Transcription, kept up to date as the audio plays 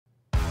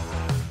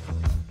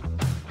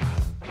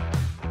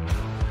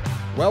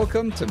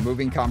Welcome to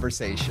Moving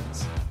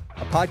Conversations,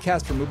 a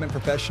podcast for movement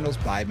professionals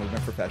by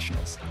movement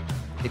professionals.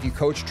 If you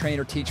coach, train,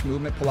 or teach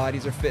movement,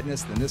 Pilates, or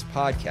fitness, then this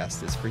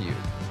podcast is for you.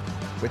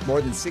 With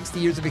more than 60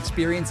 years of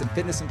experience in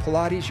fitness and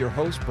Pilates, your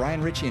hosts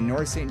Brian Ritchie and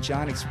Nora St.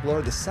 John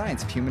explore the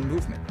science of human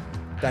movement,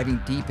 diving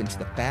deep into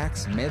the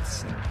facts,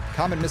 myths, and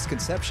common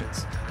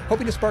misconceptions,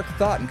 hoping to spark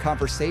thought and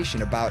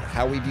conversation about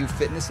how we view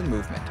fitness and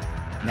movement.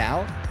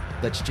 Now,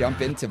 let's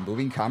jump into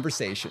Moving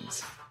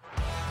Conversations.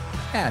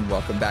 And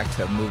welcome back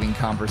to Moving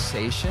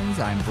Conversations.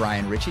 I'm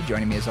Brian Ritchie.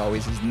 Joining me as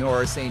always is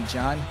Nora St.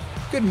 John.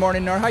 Good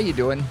morning, Nora. How you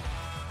doing?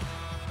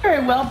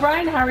 Very well,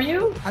 Brian. How are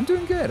you? I'm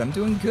doing good.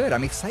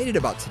 I'm excited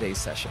about today's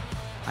session.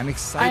 I'm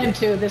excited. I am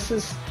too. This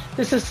is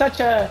such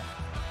a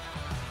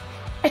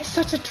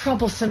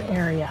troublesome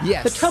area.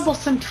 Yes. The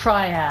troublesome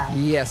triad.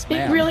 Yes,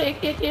 ma'am.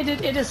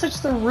 It is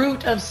such the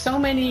root of so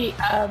many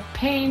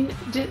pain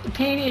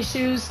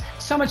issues,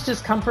 so much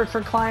discomfort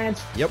for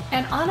clients. Yep.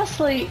 And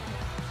honestly,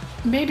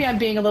 maybe I'm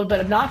being a little bit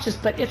obnoxious,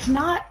 but it's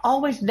not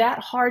always that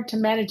hard to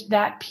manage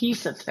that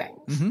piece of things.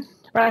 Mm-hmm.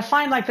 But I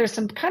find like there's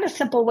some kind of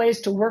simple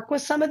ways to work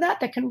with some of that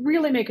can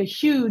really make a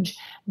huge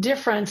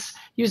difference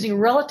using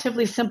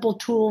relatively simple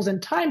tools and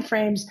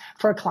timeframes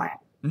for a client.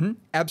 Mm-hmm.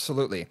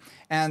 Absolutely.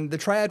 And the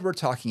triad we're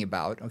talking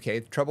about, okay,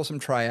 the troublesome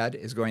triad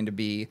is going to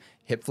be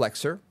hip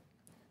flexor,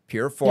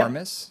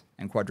 piriformis,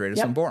 and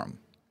quadratus lumborum.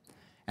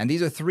 And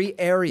these are three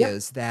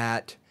areas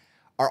that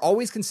are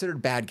always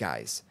considered bad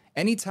guys.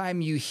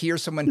 Anytime you hear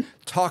someone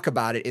talk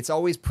about it, it's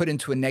always put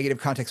into a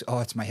negative context. Oh,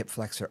 it's my hip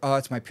flexor. Oh,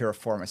 it's my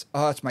piriformis.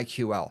 Oh, it's my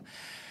QL.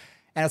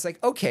 And it's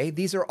like, okay,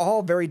 these are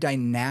all very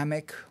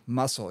dynamic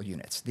muscle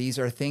units. These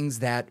are things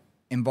that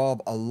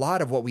involve a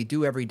lot of what we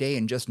do every day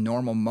in just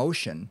normal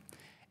motion.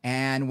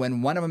 And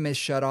when one of them is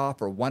shut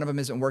off or one of them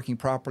isn't working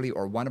properly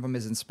or one of them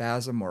is in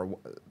spasm, or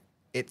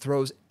it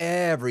throws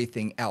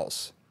everything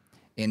else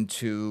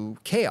into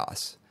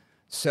chaos.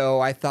 So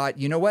I thought,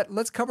 you know what?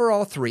 Let's cover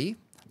all three.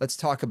 Let's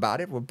talk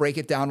about it. We'll break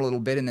it down a little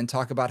bit and then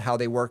talk about how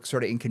they work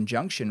sort of in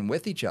conjunction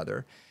with each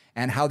other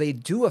and how they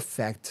do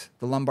affect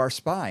the lumbar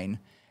spine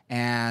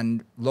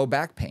and low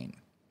back pain.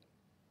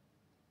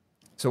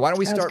 So why don't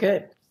we start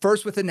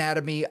first with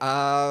anatomy?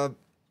 Let's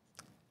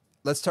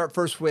start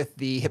first with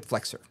the hip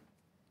flexor.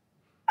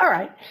 All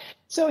right.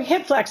 So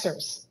hip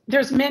flexors,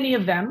 there's many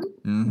of them.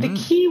 Mm-hmm. The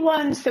key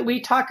ones that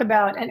we talk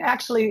about, and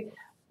actually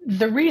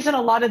the reason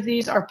a lot of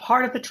these are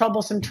part of the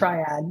troublesome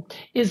triad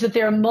is that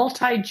they're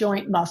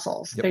multi-joint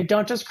muscles. Yep. They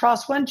don't just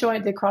cross one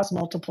joint, they cross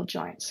multiple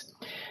joints.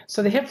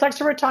 So the hip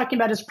flexor we're talking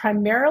about is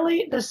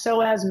primarily the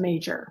psoas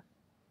major.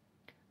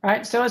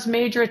 Right? Psoas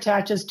major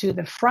attaches to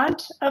the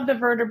front of the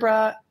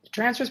vertebra, the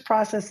transverse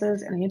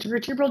processes, and the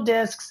intervertebral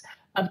discs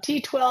of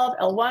T12,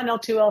 L1,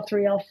 L2,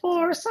 L3,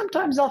 L4,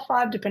 sometimes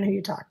L5, depending who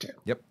you talk to.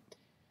 Yep.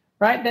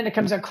 Right? Then it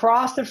comes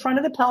across the front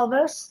of the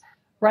pelvis,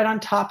 right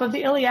on top of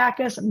the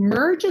iliacus,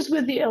 merges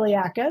with the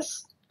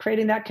iliacus,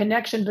 creating that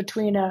connection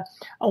between a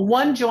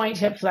one-joint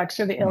hip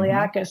flexor, the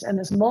iliacus, and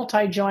this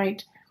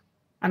multi-joint,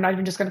 I'm not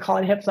even just going to call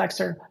it hip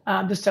flexor,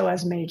 the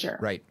psoas major.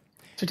 Right.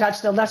 To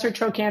attach the lesser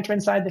trochanter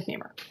inside the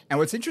femur. And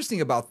what's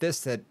interesting about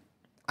this, that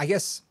I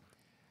guess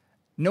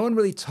no one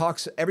really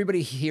talks,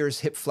 everybody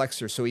hears hip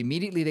flexor, so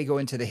immediately they go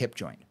into the hip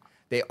joint.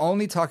 They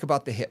only talk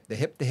about the hip.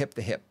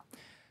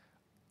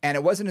 And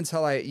it wasn't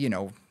until I,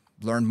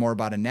 learned more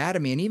about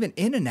anatomy, and even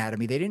in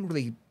anatomy, they didn't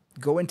really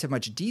go into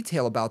much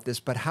detail about this,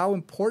 but how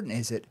important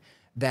is it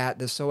that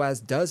the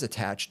psoas does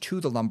attach to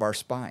the lumbar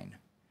spine?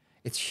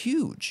 It's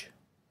huge.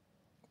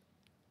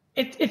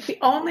 It's the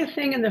only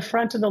thing in the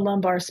front of the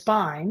lumbar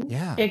spine,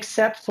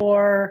 except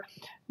for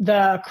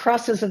the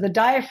crushes of the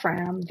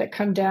diaphragm that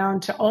come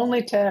down to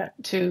only to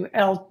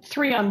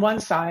L3 on one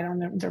side, on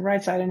the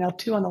right side, and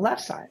L2 on the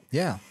left side.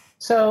 Yeah.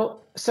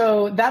 So it's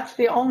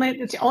the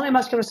only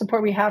muscular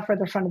support we have for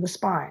the front of the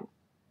spine.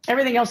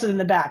 Everything else is in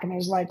the back, and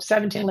there's like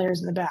 17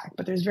 layers in the back,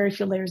 but there's very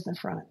few layers in the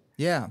front.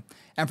 Yeah.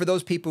 And for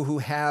those people who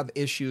have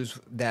issues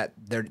that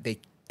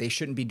they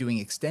shouldn't be doing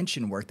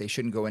extension work, they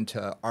shouldn't go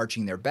into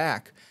arching their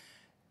back,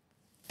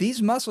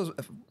 these muscles,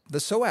 the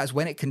psoas,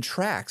 when it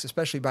contracts,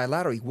 especially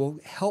bilaterally, will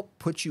help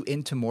put you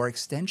into more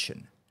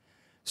extension.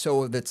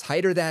 So the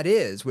tighter that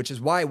is, which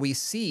is why we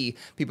see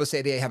people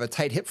say they have a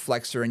tight hip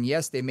flexor, and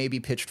yes, they may be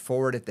pitched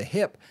forward at the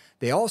hip.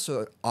 They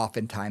also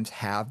oftentimes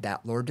have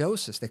that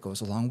lordosis that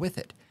goes along with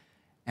it.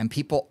 And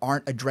people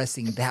aren't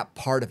addressing that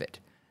part of it.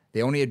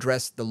 They only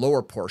address the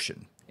lower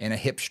portion in a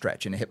hip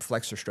stretch, in a hip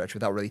flexor stretch,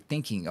 without really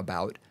thinking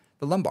about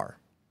the lumbar.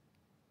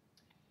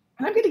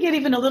 And I'm going to get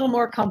even a little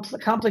more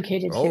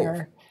complicated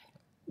here,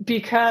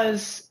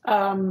 because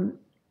the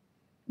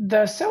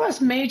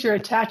psoas major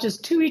attaches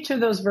to each of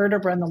those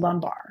vertebrae in the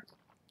lumbar.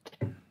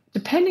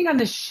 Depending on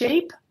the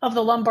shape of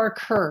the lumbar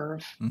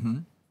curve,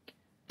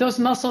 those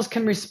muscles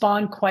can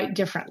respond quite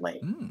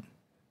differently.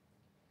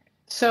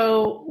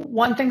 So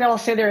one thing that I'll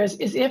say there is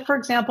if, for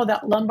example,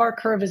 that lumbar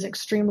curve is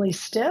extremely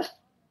stiff,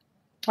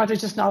 or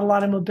there's just not a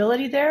lot of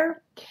mobility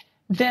there,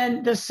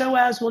 then the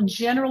psoas will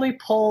generally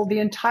pull the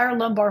entire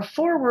lumbar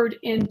forward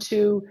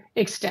into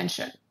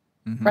extension.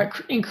 right?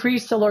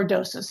 Increase the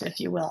lordosis, if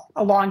you will,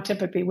 along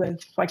typically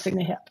with flexing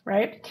the hip,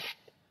 right?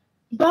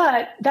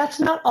 But that's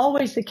not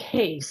always the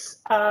case.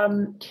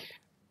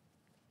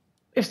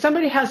 If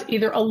somebody has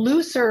either a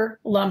looser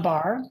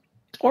lumbar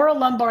or a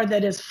lumbar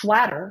that is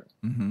flatter,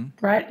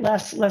 right,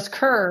 less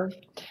curved,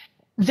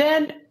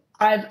 then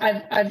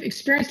I've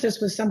experienced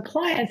this with some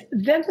clients.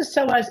 Then the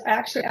psoas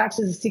actually acts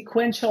as a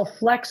sequential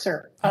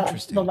flexor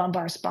of the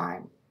lumbar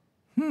spine.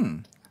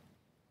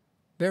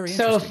 Very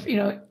so interesting.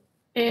 So,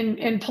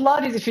 in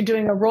Pilates, if you're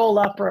doing a roll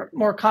up or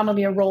more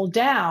commonly a roll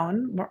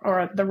down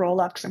or the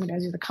roll up, because I'm going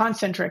to do the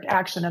concentric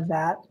action of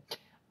that,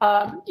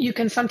 you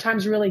can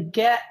sometimes really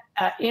get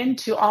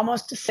into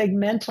almost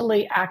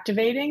segmentally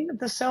activating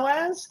the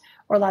psoas,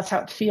 or that's how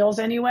it feels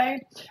anyway.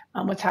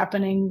 What's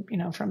happening,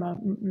 from a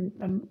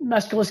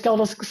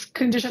musculoskeletal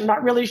condition, I'm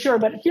not really sure,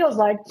 but it feels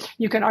like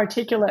you can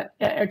articulate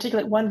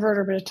one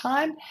vertebra at a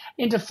time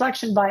into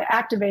flexion by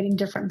activating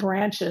different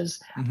branches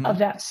of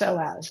that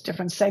psoas,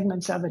 different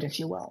segments of it, if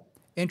you will.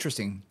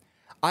 Interesting.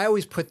 I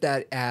always put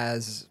that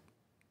as,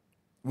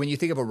 when you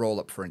think of a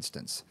roll-up, for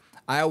instance,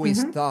 I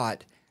always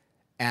thought,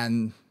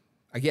 and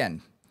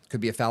again, could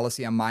be a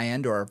fallacy on my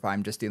end, or if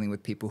I'm just dealing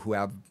with people who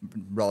have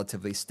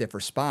relatively stiffer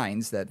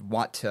spines that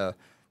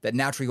that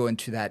naturally go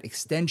into that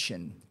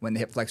extension when the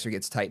hip flexor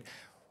gets tight.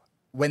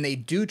 When they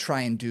do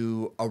try and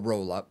do a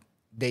roll-up,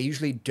 they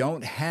usually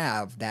don't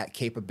have that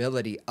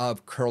capability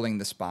of curling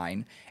the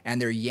spine, and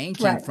they're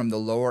yanking from the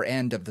lower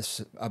end of the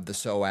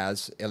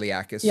psoas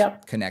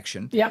iliacus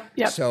connection.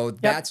 So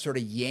that's sort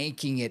of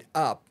yanking it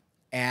up,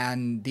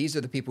 and these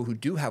are the people who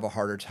do have a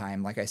harder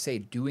time, like I say,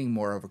 doing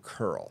more of a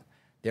curl.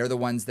 They're the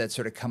ones that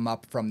sort of come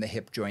up from the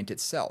hip joint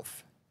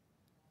itself.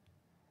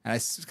 And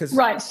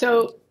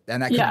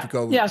and that could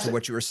go to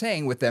what you were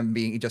saying with them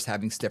being just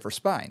having stiffer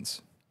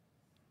spines.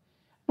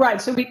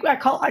 Right. So I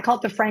call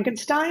it the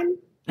Frankenstein.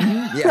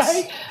 Yes.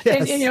 Right.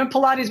 Yes. And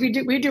Pilates,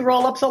 we do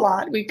roll ups a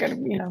lot. We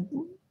can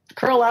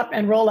curl up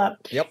and roll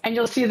up. And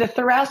you'll see the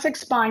thoracic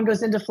spine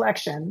goes into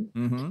flexion,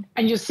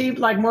 and you see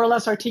like more or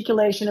less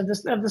articulation of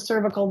the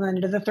cervical then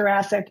into the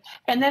thoracic,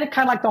 and then it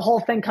kind of like the whole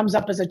thing comes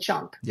up as a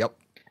chunk.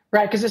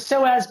 Right, because the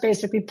psoas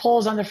basically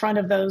pulls on the front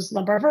of those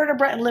lumbar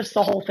vertebrae and lifts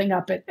the whole thing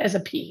up as a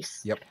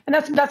piece. And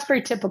that's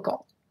very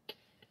typical.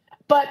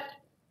 But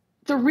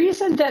the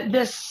reason that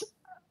this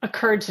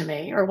occurred to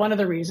me, or one of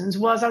the reasons,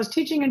 was I was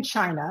teaching in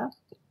China.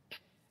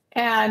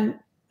 And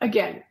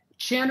again,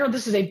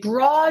 this is a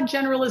broad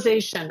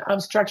generalization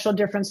of structural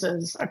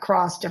differences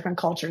across different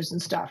cultures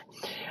and stuff.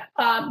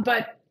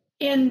 But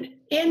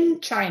in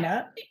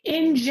China,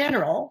 in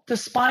general, the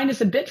spine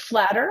is a bit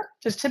flatter.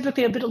 There's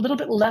typically a little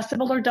bit less of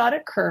a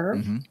lordotic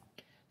curve.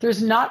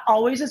 There's not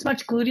always as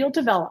much gluteal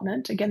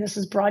development. Again, this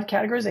is broad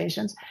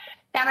categorizations.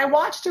 And I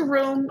watched a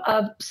room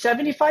of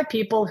 75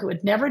 people who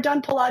had never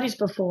done Pilates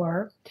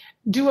before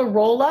do a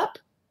roll up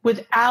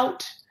with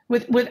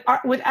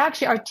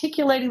actually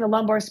articulating the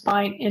lumbar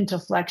spine into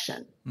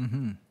flexion.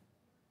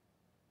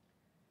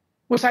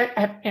 Which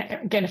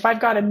again, if I've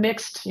got a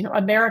mixed,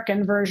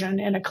 American version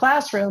in a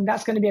classroom,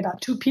 that's going to be about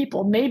 2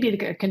 people, maybe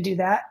that can do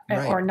that,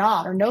 or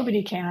not, or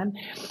nobody can.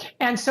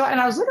 And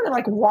I was looking at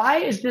like, why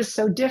is this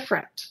so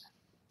different?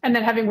 And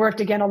then having worked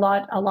again a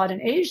lot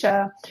in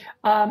Asia,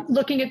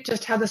 looking at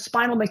just how the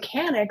spinal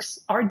mechanics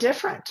are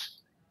different.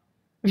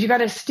 If you've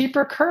got a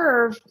steeper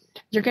curve,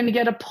 you're going to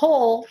get a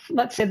pull.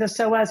 Let's say the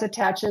psoas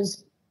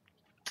attaches.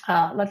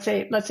 Let's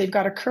say you've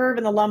got a curve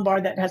in the lumbar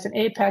that has an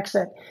apex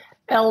at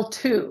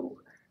L2.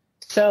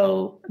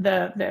 So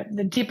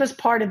the deepest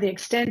part of the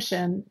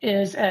extension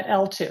is at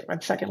L2, or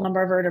the second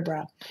lumbar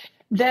vertebra.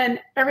 Then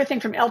everything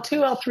from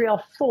L2,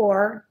 L3,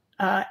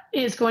 L4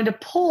 is going to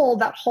pull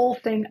that whole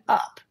thing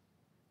up.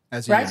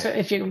 Right. So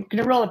if you're going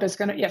to roll up, it's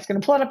going to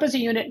pull it up as a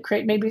unit and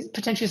create maybe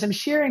potentially some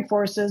shearing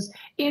forces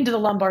into the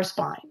lumbar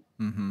spine.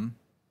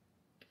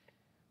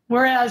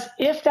 Whereas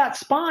if that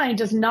spine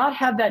does not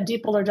have that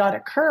deep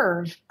lordotic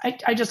curve,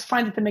 I just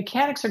find that the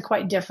mechanics are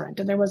quite different.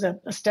 And there was a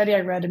study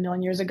I read a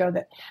million years ago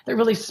that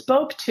really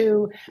spoke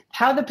to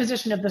how the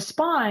position of the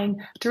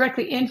spine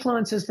directly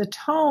influences the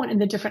tone in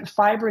the different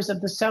fibers of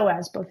the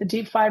psoas, both the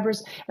deep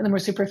fibers and the more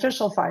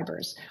superficial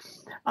fibers.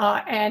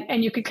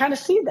 And you can kind of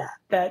see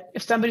that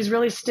if somebody's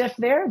really stiff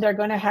there, they're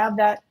going to have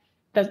that,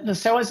 the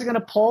psoas are going to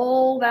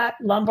pull that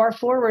lumbar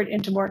forward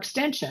into more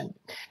extension.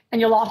 And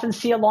you'll often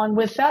see along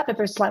with that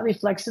they're slightly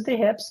flexed at the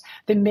hips.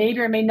 They may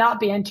or may not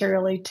be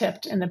anteriorly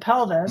tipped in the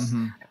pelvis.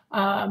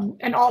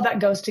 And all that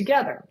goes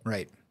together.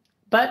 Right.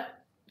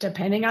 But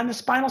depending on the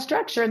spinal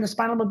structure and the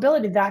spinal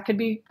mobility, that could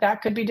be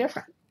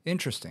different.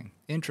 Interesting.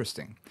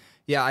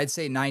 Yeah, I'd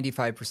say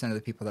 95% of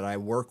the people that I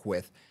work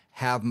with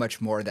have much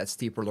more of that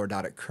steeper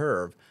lordotic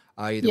curve,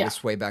 either with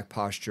sway back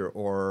posture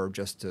or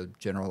just a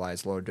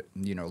generalized larger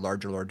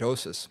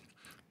lordosis.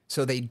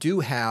 So they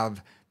do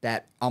have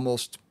that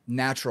almost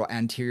natural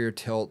anterior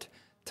tilt,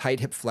 tight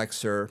hip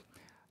flexor,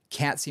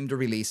 can't seem to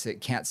release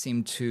it, can't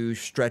seem to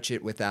stretch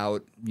it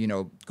without,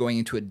 going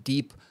into a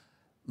deep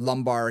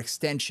lumbar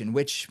extension,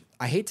 which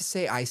I hate to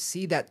say, I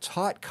see that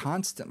taught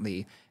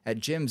constantly at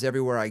gyms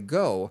everywhere I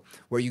go,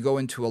 where you go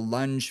into a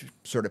lunge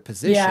sort of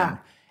position.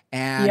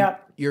 and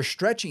you're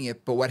stretching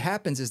it, but what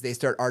happens is they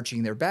start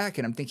arching their back,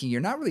 and I'm thinking,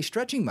 you're not really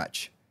stretching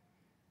much.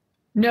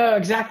 No,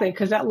 exactly,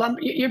 because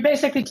you're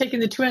basically taking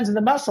the two ends of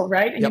the muscle,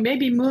 right? And you may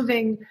be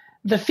moving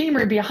the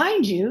femur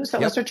behind you, so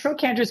the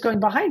trochanter is going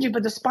behind you,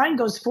 but the spine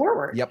goes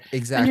forward. Yep,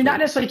 exactly. And you're not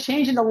necessarily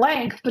changing the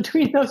length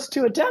between those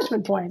two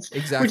attachment points,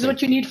 which is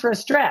what you need for a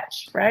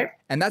stretch, right?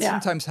 And that's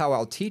sometimes how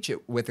I'll teach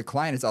it with a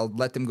client is I'll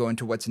let them go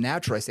into what's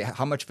natural. I say,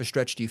 how much of a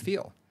stretch do you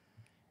feel?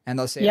 And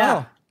they'll say,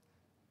 oh,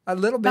 a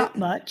little bit. Not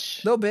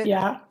much. A little bit.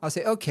 Yeah. I'll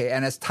say, okay.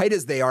 And as tight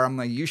as they are, I'm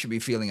like, you should be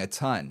feeling a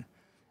ton.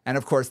 And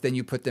of course, then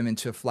you put them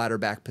into a flatter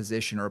back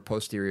position or a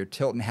posterior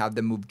tilt and have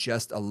them move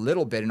just a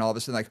little bit. And all of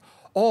a sudden, like,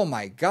 oh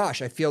my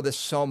gosh, I feel this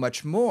so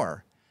much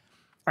more.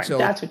 Right, so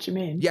that's what you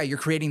mean. Yeah, you're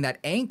creating that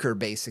anchor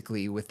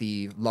basically with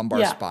the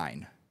lumbar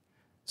spine.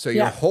 So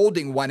you're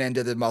holding one end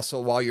of the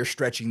muscle while you're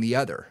stretching the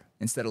other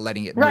instead of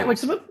letting it move. Right,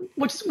 which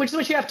is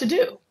what you have to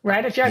do,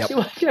 right? If you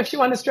actually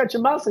want to stretch a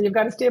muscle, you've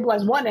got to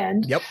stabilize one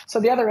end so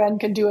the other end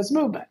can do its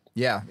movement.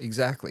 Yeah,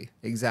 exactly.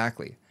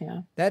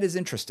 Yeah. That is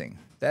interesting.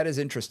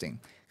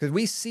 Because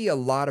we see a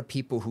lot of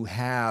people who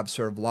have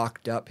sort of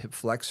locked up hip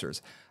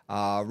flexors.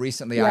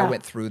 Recently, I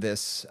went through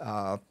this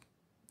a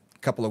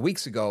couple of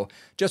weeks ago,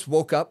 just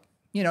woke up,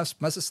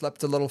 must have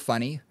slept a little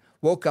funny,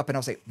 woke up and I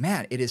was like,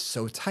 man, it is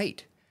so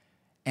tight.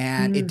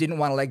 And it didn't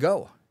want to let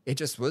go. It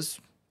just was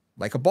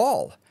like a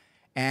ball.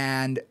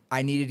 And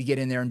I needed to get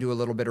in there and do a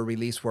little bit of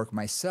release work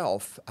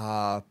myself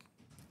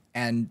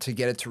and to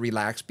get it to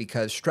relax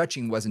because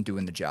stretching wasn't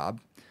doing the job.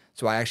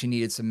 So I actually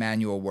needed some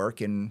manual work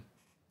and,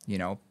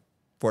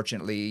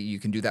 fortunately, you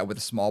can do that with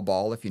a small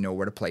ball if you know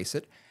where to place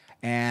it.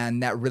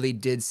 And that really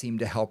did seem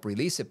to help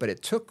release it. But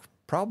it took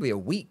probably a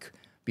week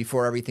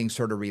before everything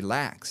sort of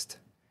relaxed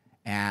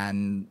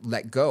and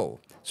let go.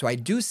 So I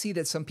do see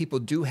that some people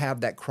do have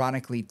that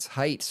chronically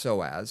tight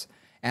psoas.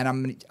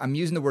 And I'm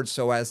using the word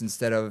psoas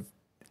instead of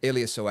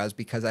iliopsoas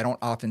because I don't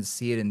often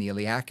see it in the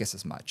iliacus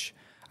as much.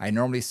 I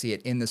normally see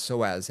it in the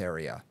psoas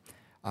area.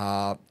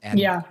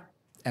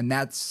 And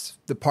that's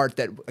the part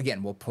that,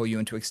 again, will pull you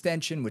into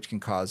extension, which can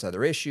cause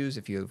other issues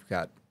if you've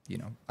got,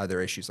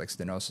 other issues like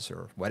stenosis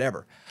or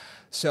whatever.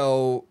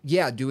 So,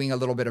 doing a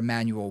little bit of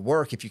manual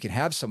work, if you can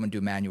have someone do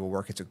manual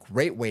work, it's a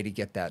great way to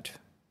get that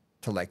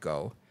to let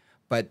go.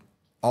 But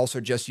also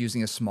just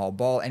using a small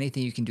ball,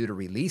 anything you can do to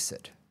release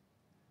it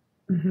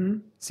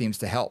seems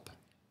to help.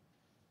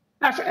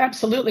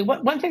 Absolutely.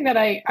 One thing that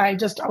I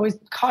just always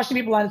caution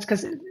people on is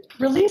because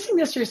releasing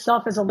this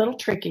yourself is a little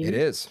tricky. It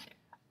is.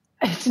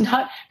 It's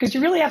not, because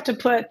you really have to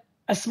put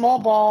a small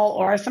ball,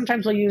 or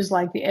sometimes we'll use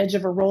like the edge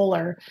of a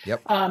roller,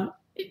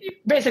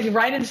 basically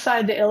right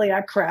inside the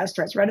iliac crest,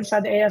 right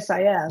inside the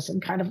ASIS,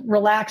 and kind of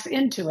relax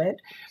into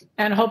it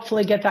and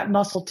hopefully get that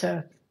muscle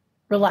to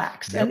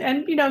relax.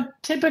 And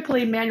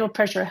typically manual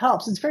pressure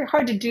helps. It's very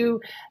hard to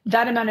do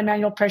that amount of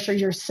manual pressure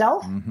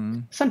yourself.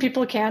 Some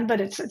people can, but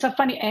it's a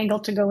funny angle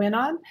to go in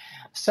on.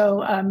 So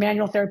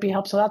manual therapy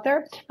helps out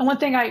there. And one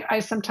thing I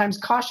sometimes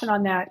caution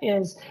on that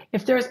is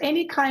if there's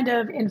any kind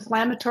of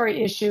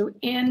inflammatory issue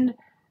in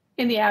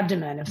the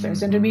abdomen, if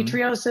there's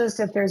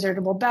endometriosis, if there's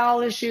irritable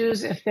bowel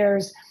issues, if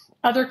there's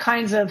other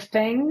kinds of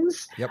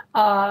things,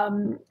 I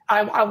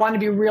want to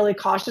be really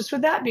cautious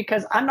with that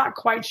because I'm not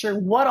quite sure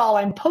what all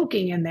I'm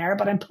poking in there,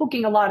 but I'm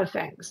poking a lot of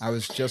things. I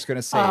was just going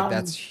to say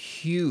that's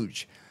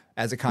huge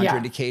as a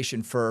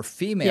contraindication for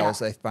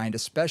females, I find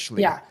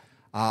especially.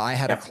 I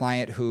had a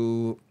client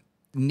who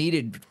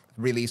needed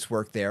release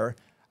work there.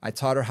 I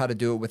taught her how to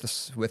do it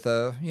with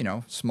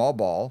a small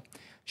ball.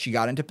 She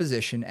got into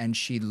position and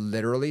she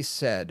literally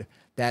said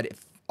that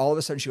all of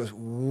a sudden she goes,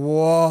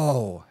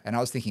 whoa. And I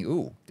was thinking,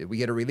 ooh, did we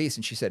get a release?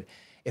 And she said,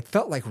 it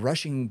felt like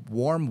rushing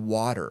warm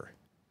water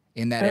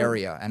in that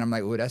area. And I'm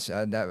like, ooh, that's,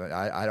 I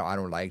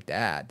don't like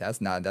that.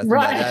 That's a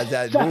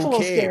little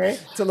scary.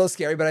 It's a little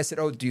scary. But I said,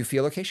 oh, do you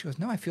feel okay? She goes,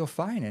 no, I feel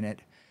fine in it.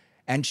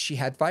 And she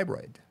had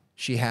fibroid.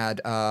 She had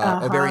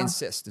ovarian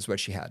cyst is what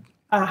she had.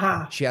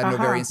 She had an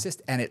ovarian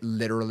cyst and it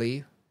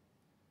literally,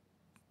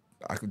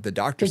 the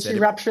doctor said. Did she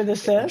rupture the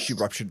cyst? She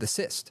ruptured the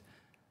cyst.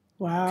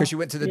 Wow. Because she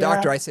went to the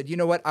doctor. I said, you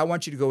know what? I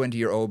want you to go into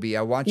your OB.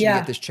 I want you to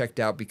get this checked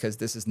out because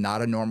this is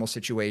not a normal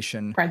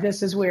situation. Right.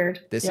 This is weird.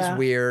 This is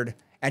weird.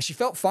 And she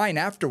felt fine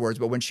afterwards.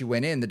 But when she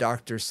went in, the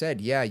doctor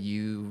said,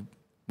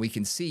 we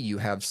can see you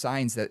have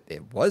signs that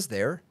it was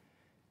there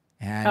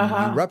and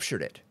you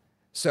ruptured it.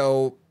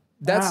 So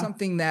that's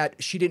something that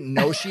she didn't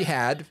know she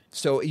had.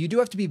 So you do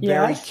have to be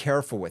very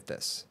careful with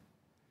this.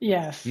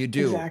 Yes, you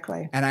do.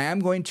 Exactly. And I am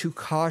going to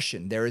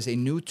caution, there is a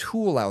new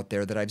tool out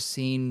there that I've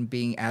seen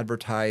being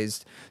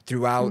advertised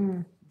throughout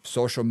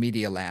social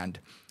media land,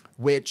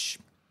 which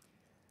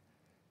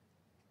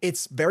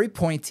it's very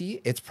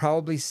pointy. It's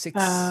probably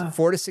 4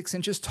 to 6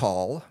 inches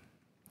tall,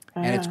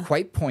 and it's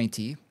quite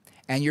pointy.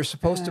 And you're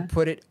supposed to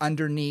put it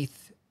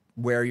underneath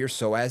where your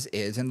psoas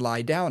is and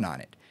lie down on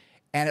it.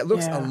 And it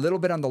looks a little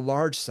bit on the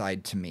large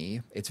side to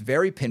me. It's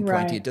very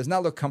pinpointy. It does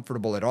not look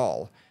comfortable at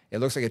all. It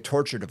looks like a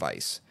torture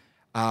device.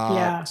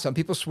 Some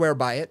people swear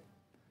by it,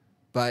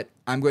 but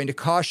I'm going to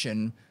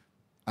caution,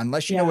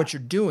 unless you know what you're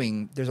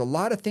doing, there's a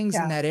lot of things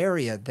in that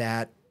area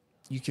that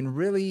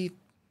really,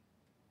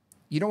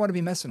 you don't want to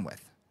be messing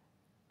with.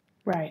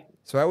 Right.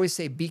 So I always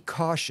say, be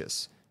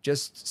cautious.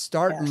 Just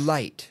start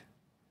light.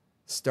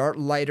 Start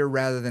lighter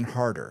rather than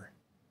harder,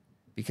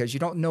 because you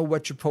don't know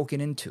what you're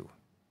poking into.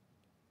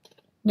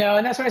 No,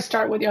 and that's what I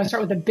start with. I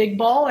start with a big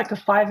ball, like a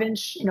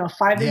 5-inch,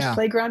 5-inch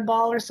playground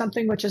ball or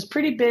something, which is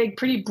pretty big,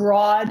 pretty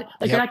broad.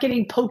 Like you're not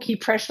getting pokey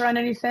pressure on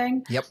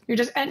anything. Yep. You're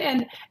just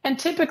and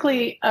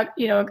typically,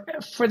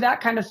 for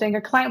that kind of thing,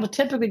 a client will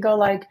typically go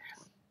like,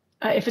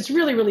 if it's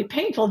really, really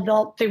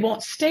painful, they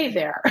won't stay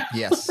there.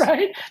 Yes.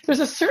 Right. There's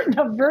a certain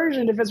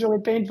aversion if it's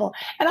really painful,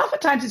 and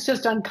oftentimes it's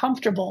just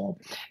uncomfortable,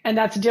 and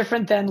that's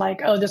different than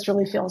like, oh, this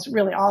really feels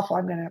really awful.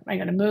 I'm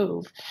gonna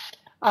move.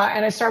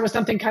 And I start with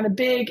something kind of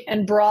big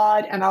and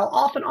broad. And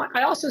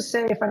I also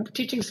say, if I'm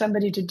teaching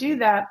somebody to do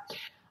that,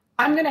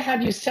 I'm going to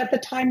have you set the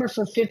timer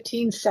for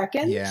 15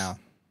 seconds. Yeah.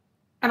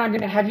 And I'm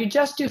going to have you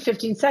just do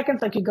 15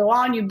 seconds. Like you go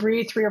on, you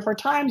breathe 3 or 4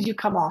 times, you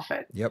come off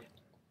it. Yep.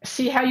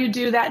 See how you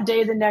do that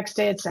day, the next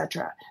day,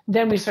 etc.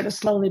 Then we sort of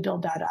slowly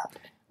build that up.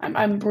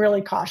 I'm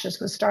really cautious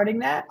with starting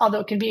that,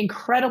 although it can be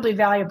incredibly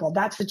valuable.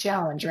 That's the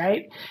challenge,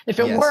 right? If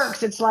it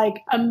works, it's like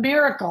a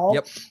miracle,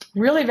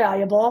 really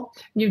valuable.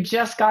 You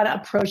just got to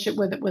approach it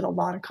with a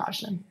lot of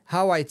caution.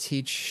 How I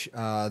teach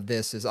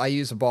this is I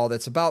use a ball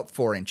that's about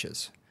 4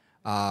 inches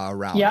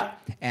round.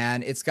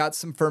 And it's got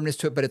some firmness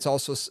to it, but it's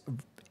also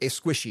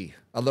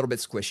a little bit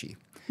squishy.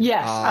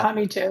 Yes,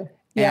 me too.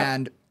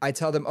 And I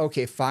tell them,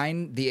 okay,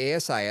 find the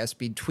ASIS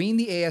between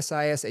the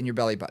ASIS and your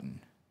belly button.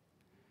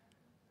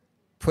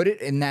 Put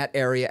it in that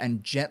area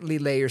and gently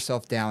lay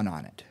yourself down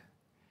on it.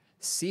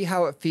 See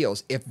how it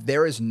feels. If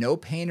there is no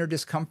pain or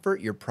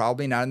discomfort, you're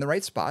probably not in the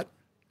right spot.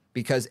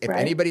 Because if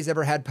anybody's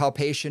ever had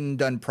palpation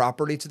done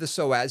properly to the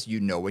psoas,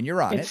 you know when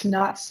you're on it. It's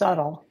not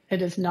subtle.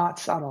 It is not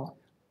subtle.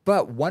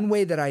 But one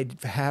way that I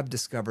have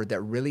discovered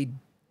that really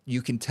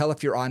you can tell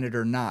if you're on it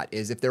or not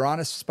is if they're on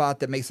a spot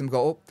that makes them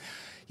go, oh,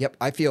 yep,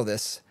 I feel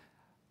this,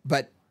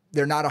 but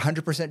they're not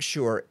 100%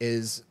 sure,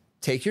 is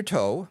take your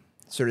toe,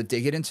 sort of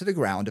dig it into the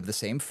ground of the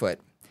same foot,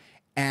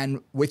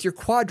 and with your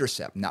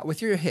quadricep, not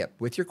with your hip,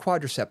 with your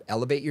quadricep,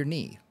 elevate your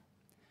knee.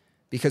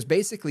 Because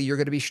basically you're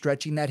going to be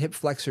stretching that hip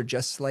flexor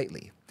just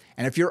slightly.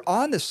 And if you're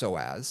on the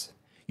psoas,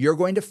 you're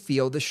going to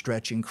feel the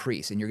stretch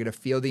increase, and you're going to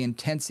feel the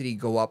intensity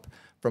go up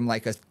from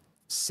like a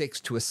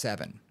 6 to a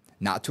 7,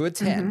 not to a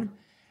 10.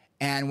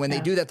 And when they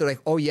do that, they're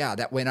like, oh yeah,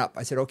 that went up.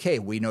 I said, okay,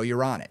 we know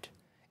you're on it.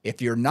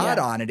 If you're not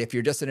on it, if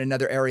you're just in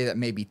another area that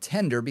may be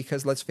tender,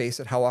 because let's face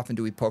it, how often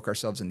do we poke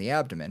ourselves in the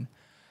abdomen?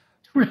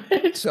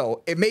 Right.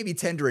 So it may be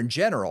tender in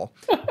general.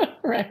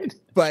 Right.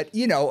 But,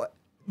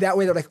 that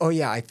way they're like, oh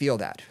yeah, I feel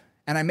that.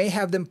 And I may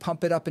have them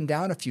pump it up and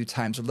down a few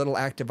times, a little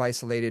active,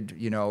 isolated,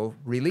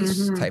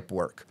 release type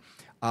work.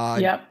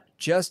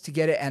 Just to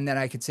get it. And then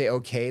I could say,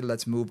 okay,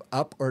 let's move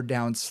up or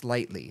down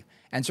slightly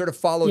and sort of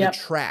follow the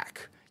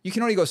track. You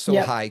can only go so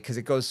high because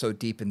it goes so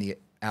deep in the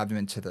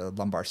abdomen to the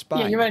lumbar spine.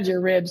 Yeah, you run into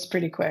your ribs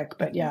pretty quick,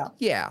 but yeah.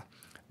 Yeah.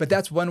 But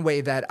that's one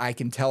way that I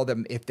can tell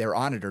them if they're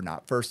on it or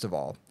not, first of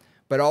all,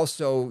 but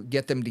also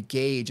get them to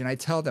gauge. And I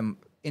tell them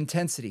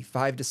intensity,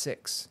 5 to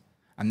 6.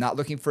 I'm not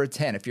looking for a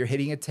 10. If you're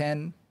hitting a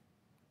 10,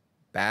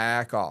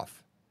 back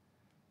off.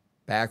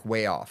 Back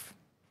way off.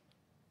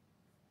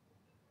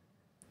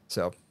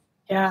 So.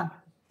 Yeah.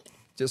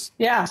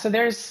 So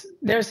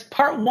there's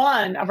part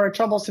 1 of our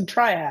troublesome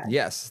triad.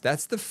 Yes,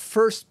 that's the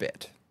first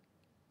bit.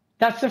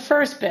 That's the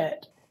first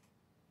bit.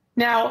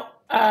 Now,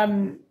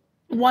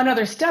 one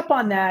other step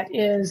on that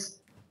is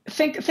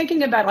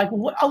thinking about like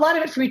a lot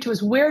of it for me too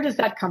is where does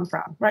that come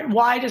from, right?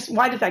 Why does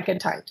that get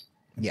tight?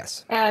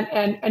 Yes.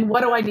 And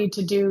what do I need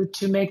to do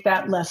to make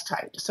that less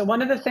tight? So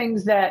one of the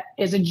things that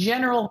is a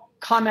general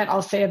comment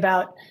I'll say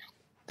about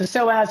the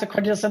psoas, the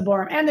quadratus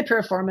lumborum, and the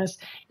piriformis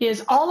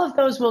is all of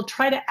those will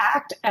try to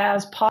act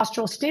as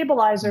postural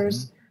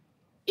stabilizers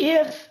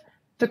if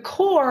the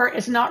core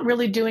is not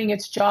really doing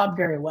its job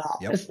very well,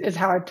 is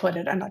how I put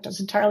it. I'm not just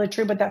entirely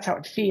true, but that's how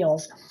it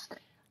feels.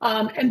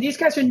 And these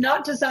guys are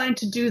not designed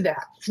to do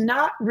that. It's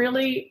not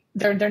really,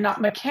 they're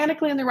not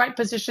mechanically in the right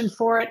position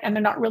for it, and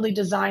they're not really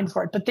designed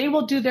for it, but they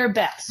will do their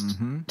best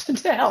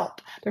to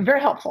help. They're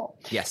very helpful.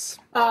 Yes.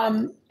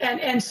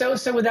 And so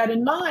with that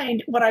in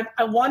mind, what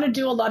I want to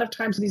do a lot of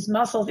times with these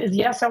muscles is,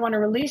 yes, I want to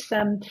release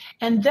them,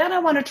 and then I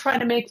want to try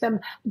to make them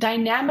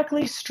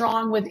dynamically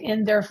strong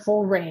within their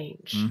full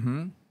range.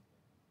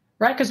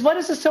 Right? Because what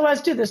does the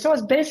psoas do? The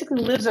psoas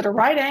basically lives at a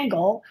right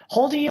angle,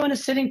 holding you in a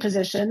sitting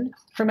position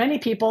for many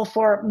people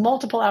for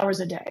multiple hours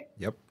a day.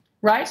 Yep.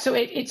 Right? So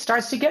it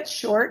starts to get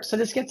short. So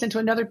this gets into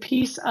another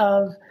piece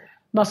of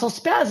muscle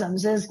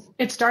spasms is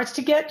it starts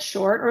to get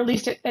short, or at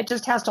least it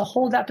just has to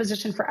hold that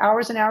position for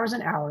hours and hours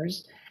and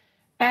hours.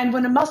 And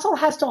when a muscle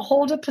has to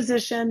hold a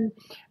position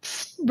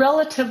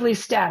relatively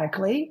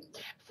statically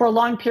for a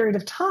long period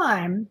of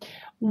time,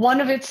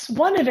 one of its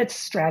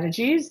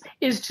strategies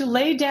is to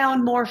lay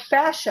down more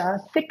fascia,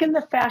 thicken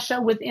the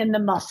fascia within the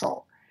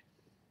muscle,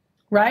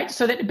 right?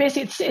 So that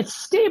basically it's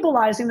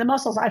stabilizing the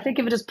muscles. I think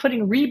of it as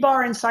putting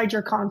rebar inside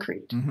your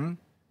concrete,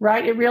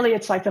 right?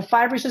 It's like the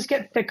fibers just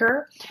get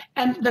thicker.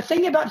 And the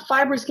thing about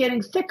fibers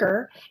getting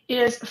thicker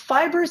is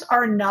fibers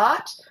are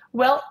not,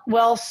 they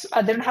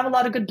don't have a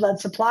lot of good blood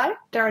supply.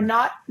 They're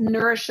not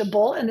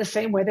nourishable in the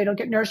same way. They don't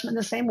get nourishment in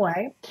the same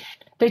way.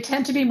 They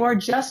tend to be more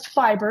just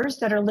fibers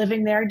that are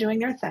living there doing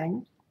their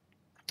thing.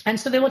 And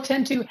so they will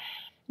tend to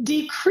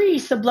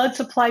decrease the blood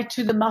supply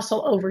to the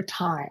muscle over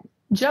time,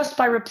 just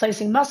by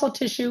replacing muscle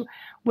tissue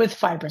with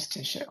fibrous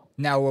tissue.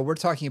 Now, when we're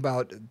talking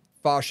about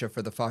fascia,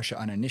 for the fascia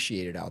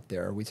uninitiated out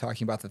there, are we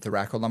talking about the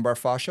thoracolumbar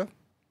fascia?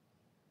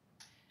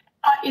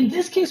 In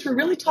this case, we're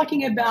really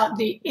talking about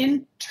the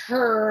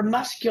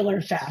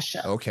intermuscular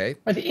fascia. Okay.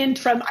 Or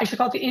I should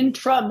call it the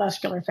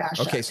intramuscular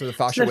fascia. Okay, so the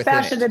fascia within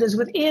fascia that is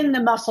within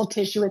the muscle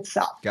tissue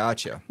itself.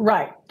 Gotcha.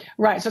 Right.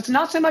 So it's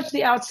not so much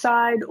the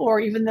outside or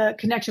even the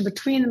connection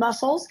between the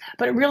muscles,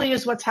 but it really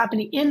is what's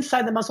happening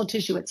inside the muscle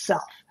tissue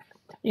itself.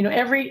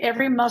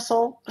 Every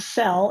muscle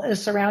cell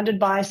is surrounded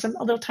by a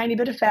little tiny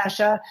bit of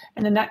fascia,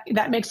 and then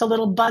that makes a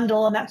little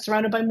bundle, and that's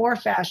surrounded by more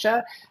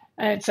fascia,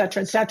 et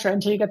cetera,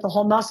 until you get the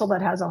whole muscle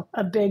that has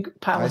a big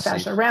pile of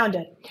fascia around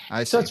it.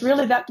 So it's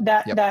really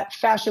that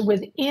fascia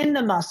within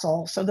the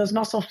muscle. So those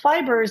muscle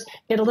fibers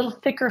get a little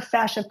thicker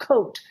fascia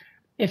coat,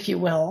 if you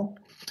will.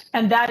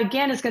 And that,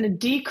 again, is going to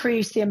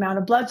decrease the amount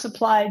of blood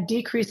supply,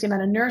 decrease the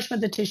amount of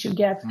nourishment the tissue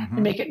gets,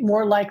 and make it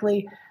more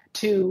likely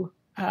to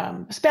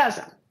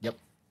spasm. Yep.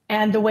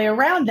 And the way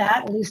around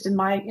that, at least in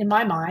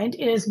my mind,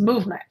 is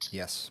movement.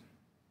 Yes.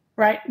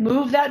 Right?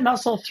 Move that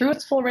muscle through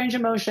its full range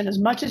of motion as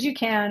much as you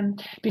can,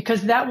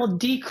 because that will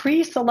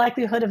decrease the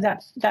likelihood of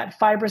that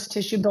fibrous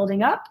tissue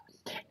building up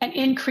and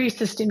increase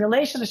the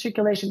stimulation of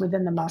circulation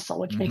within the muscle,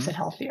 which makes it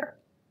healthier.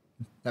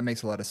 That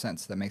makes a lot of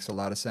sense.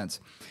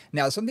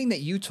 Now, something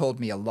that you told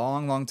me a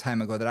long, long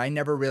time ago that I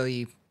never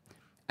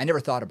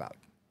thought about.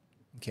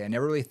 Okay, I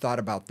never really thought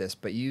about this,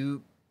 but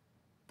you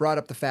brought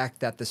up the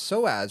fact that the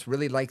psoas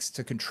really likes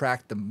to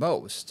contract the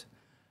most,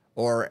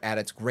 or at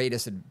its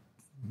greatest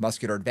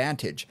muscular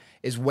advantage,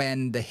 is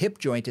when the hip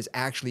joint is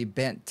actually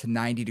bent to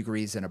 90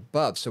 degrees and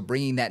above. So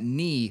bringing that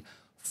knee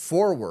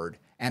forward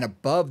and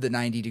above the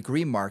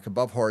 90-degree mark,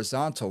 above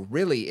horizontal,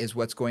 really is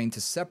what's going to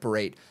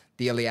separate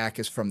the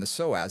iliacus from the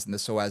psoas, and the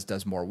psoas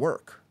does more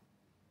work.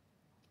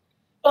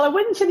 Well, I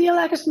wouldn't say the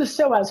iliacus and the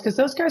psoas, because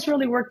those guys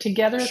really work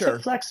together as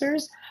hip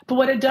flexors. But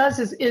what it does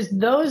is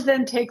those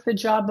then take the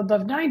job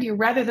above 90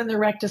 rather than the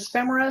rectus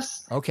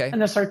femoris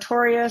and the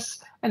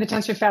sartorius and the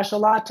tensor fasciae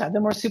lata. The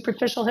more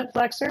superficial hip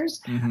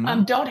flexors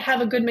don't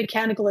have a good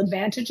mechanical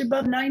advantage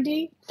above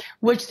 90,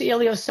 which the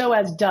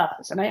iliopsoas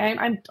does. And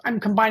I'm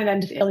combining that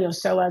into the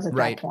iliopsoas at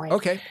that point.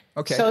 Okay.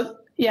 So,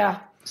 yeah.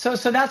 So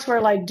that's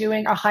where, like,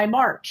 doing a high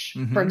march,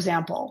 for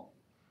example,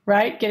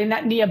 right? Getting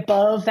that knee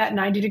above that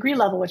 90-degree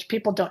level, which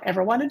people don't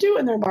ever want to do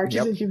in their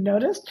marches, if you've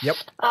noticed.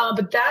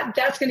 But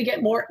that's going to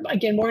get more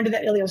into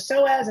that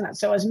iliopsoas and that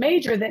psoas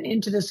major than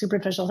into the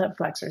superficial hip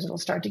flexors. It'll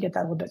start to get that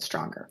a little bit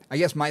stronger. I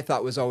guess my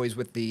thought was always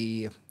with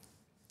the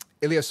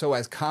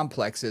iliopsoas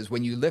complexes,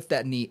 when you lift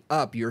that knee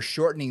up, you're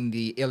shortening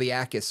the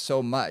iliacus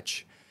so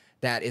much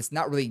that it's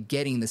not really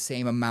getting the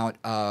same amount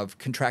of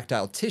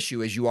contractile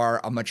tissue as you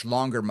are a much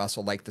longer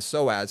muscle like the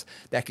psoas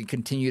that can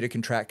continue to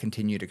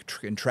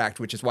contract,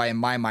 which is why in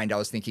my mind I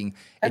was thinking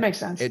that makes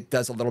sense. It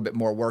does a little bit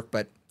more work,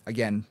 but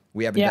again,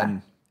 we haven't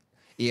done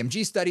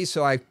EMG studies,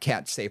 so I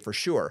can't say for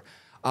sure.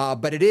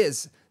 But it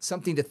is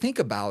something to think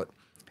about.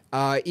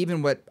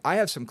 Even what I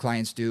have some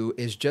clients do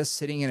is just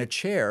sitting in a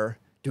chair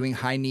doing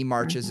high knee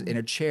marches in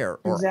a chair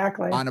or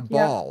on a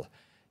ball.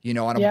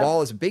 On a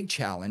ball is a big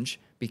challenge,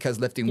 because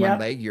lifting one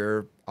leg,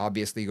 you're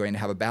obviously going to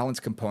have a balance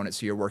component,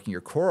 so you're working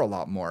your core a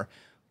lot more.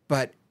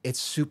 But it's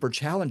super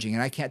challenging,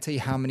 and I can't tell you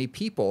how many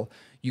people,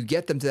 you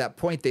get them to that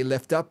point, they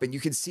lift up, and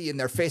you can see in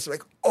their face,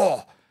 like,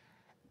 oh!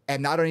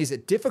 And not only is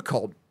it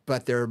difficult,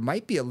 but there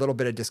might be a little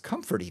bit of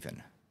discomfort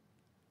even.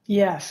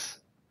 Yes.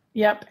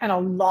 Yep, and a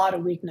lot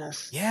of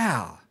weakness.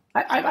 Yeah.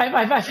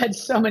 I've had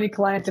so many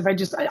clients.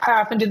 I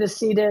often do the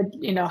seated,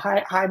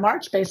 high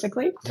march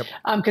basically,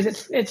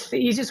 because it's the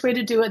easiest way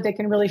to do it. They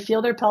can really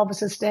feel their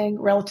pelvis is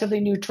staying relatively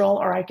neutral,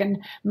 or I can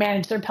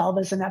manage their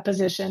pelvis in that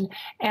position,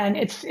 and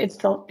it's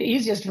the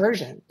easiest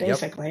version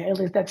basically. At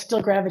least that's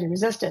still gravity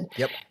resisted.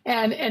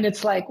 And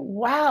it's like,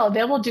 wow,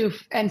 they will do,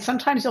 and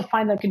sometimes you'll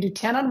find they can do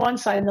 10 on one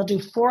side and they'll do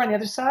 4 on the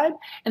other side,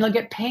 and they'll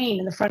get pain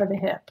in the front of the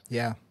hip.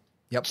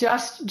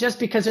 Just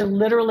because they're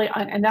literally,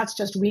 and that's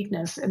just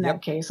weakness in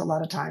that case. A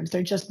lot of times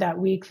they're just that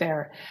weak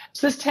there.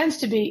 So this tends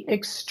to be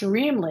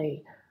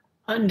extremely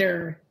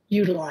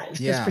underutilized,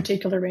 this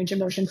particular range of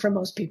motion for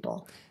most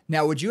people.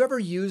 Now, would you ever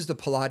use the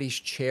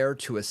Pilates chair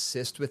to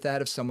assist with that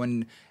if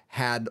someone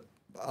had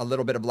a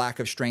little bit of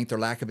lack of strength or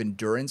lack of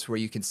endurance, where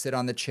you can sit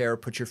on the chair,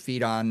 put your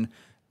feet on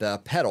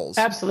the pedals,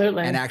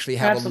 and actually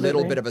have a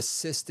little bit of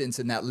assistance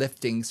in that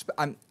lifting?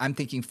 I'm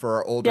thinking for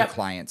our older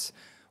clients.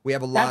 We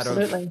have a lot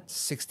of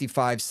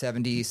 65,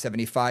 70,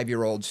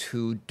 75-year-olds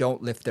who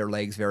don't lift their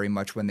legs very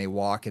much when they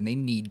walk, and they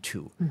need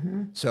to.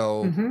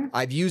 So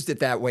I've used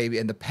it that way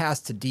in the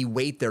past to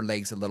de-weight their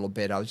legs a little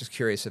bit. I was just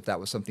curious if that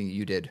was something that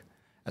you did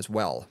as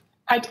well.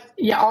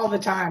 Yeah, all the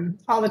time,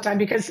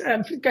 because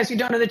guys who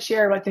don't know the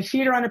chair, like the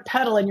feet are on a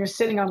pedal and you're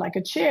sitting on like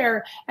a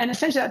chair, and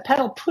essentially that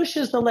pedal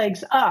pushes the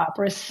legs up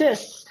or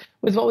assists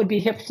with what would be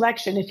hip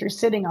flexion if you're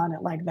sitting on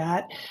it like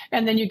that.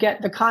 And then you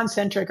get the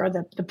concentric or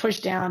the push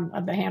down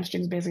of the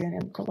hamstrings, basically,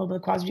 and a little bit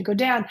of quads. You go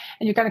down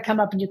and you kind of come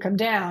up and you come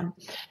down.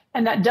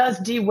 And that does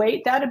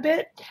de-weight that a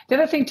bit. The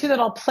other thing too that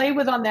I'll play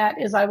with on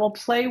that is I will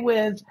play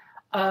with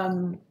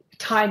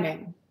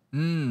timing.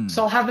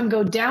 So I'll have them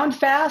go down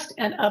fast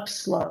and up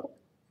slow.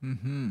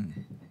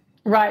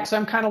 Right. So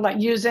I'm kind of like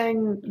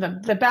using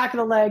the back of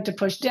the leg to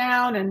push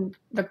down and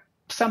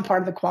some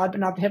part of the quad, but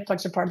not the hip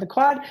flexor part of the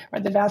quad, or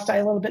the vasti a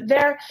little bit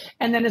there.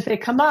 And then as they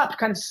come up,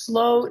 kind of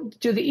slow,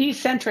 do the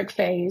eccentric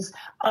phase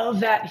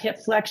of that hip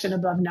flexion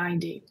above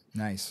 90.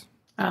 Nice.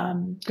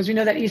 Because we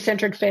know that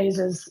eccentric phase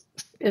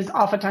is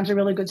oftentimes a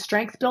really good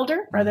strength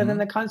builder rather than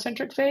the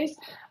concentric phase.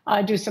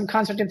 I do some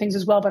concentric things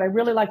as well, but I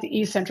really like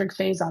the eccentric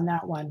phase on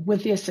that one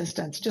with the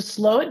assistance. Just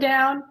slow it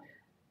down.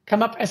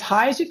 Come up as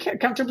high as you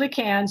comfortably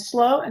can,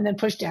 slow, and then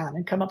push down,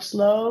 and come up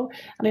slow.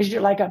 And as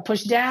you're like a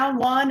push down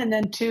 1, and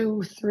then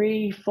 2,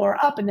 3,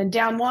 4 up, and then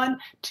down 1,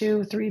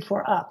 2, 3,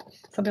 4 up,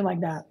 something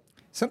like that.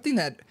 Something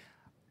that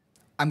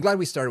I'm glad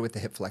we started with the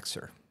hip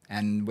flexor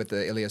and with the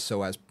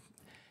iliopsoas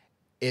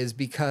is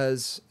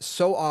because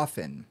so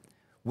often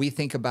we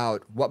think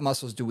about what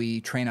muscles do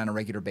we train on a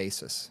regular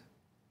basis.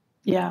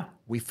 Yeah.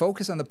 We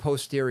focus on the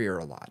posterior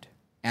a lot.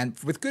 And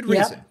with good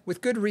reason. Yep. With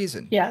good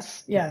reason.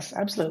 Yes,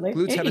 absolutely.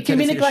 Glutes have a it can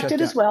be tendency to shut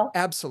neglected as down. well.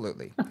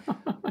 Absolutely.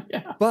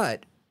 Yeah.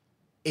 But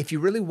if you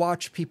really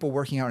watch people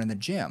working out in the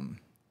gym,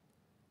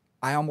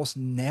 I almost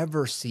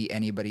never see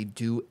anybody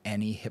do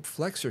any hip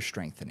flexor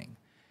strengthening.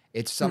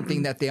 It's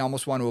something that they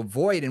almost want to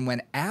avoid. And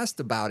when asked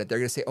about it, they're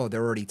going to say, oh,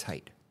 they're already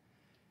tight.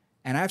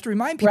 And I have to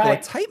remind people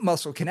a tight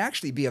muscle can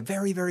actually be a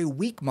very, very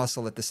weak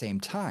muscle at the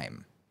same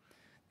time.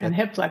 And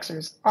hip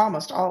flexors,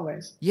 almost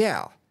always.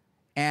 Yeah.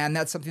 And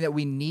that's something that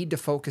we need to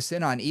focus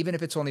in on, even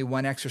if it's only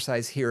one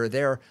exercise here or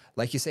there.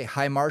 Like you say,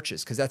 high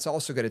marches, because that's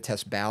also going to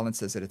test balance.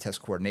 That's going to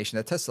test coordination.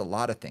 That tests a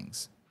lot of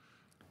things.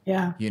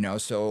 Yeah. You know,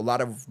 so a lot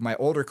of my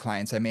older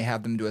clients, I may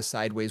have them do a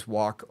sideways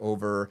walk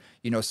over,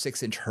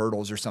 6-inch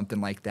hurdles or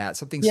something like that,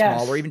 something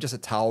small, or even just a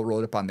towel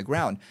rolled up on the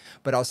ground.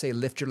 But I'll say,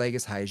 lift your leg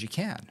as high as you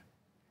can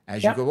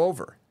as you go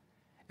over.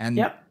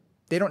 And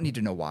they don't need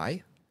to know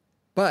why.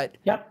 But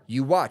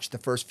you watch the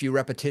first few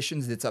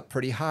repetitions, it's up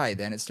pretty high.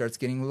 Then it starts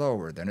getting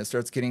lower. Then it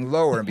starts getting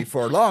lower. And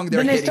before long,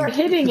 start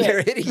hitting it.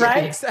 They're hitting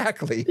right? it.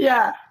 Exactly.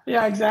 Yeah,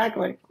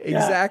 exactly.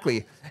 Exactly.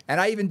 Yeah. And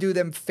I even do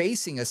them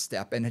facing a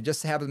step and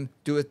just have them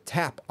do a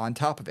tap on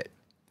top of it.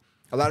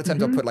 A lot of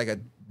times I'll put like a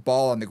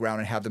ball on the ground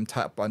and have them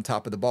tap on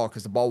top of the ball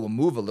because the ball will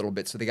move a little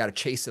bit. So they got to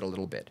chase it a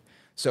little bit.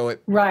 So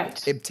it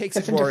takes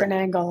it more different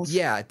angles.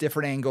 Yeah,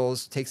 different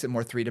angles, takes it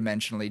more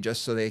three-dimensionally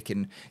just so they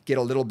can get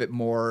a little bit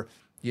more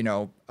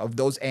of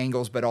those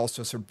angles, but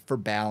also for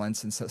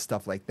balance and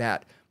stuff like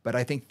that. But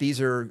I think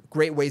these are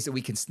great ways that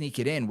we can sneak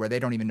it in where they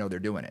don't even know they're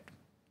doing it.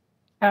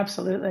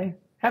 Absolutely.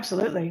 Those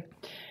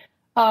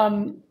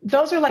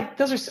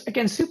are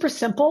again, super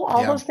simple.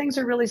 All those things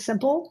are really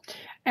simple.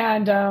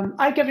 And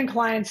I've given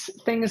clients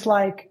things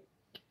like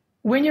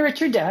when you're at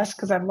your desk,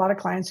 because I have a lot of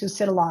clients who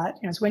sit a lot,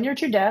 so when you're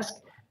at your desk,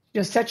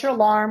 just set your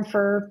alarm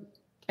for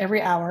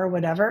every hour or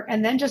whatever,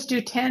 and then just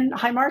do 10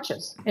 high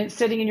marches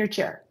sitting in your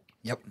chair.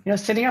 Yep.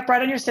 Sitting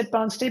upright on your sit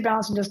bones, stay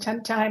balanced, and just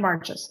 10 high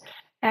marches.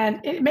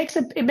 And it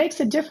makes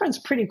a difference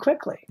pretty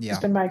quickly. Yeah.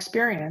 It's been my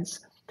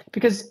experience.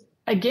 Because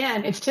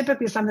again, it's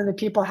typically something that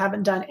people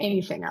haven't done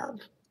anything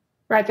of.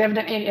 Right? They haven't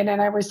done any, and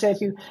I always say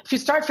if you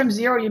start from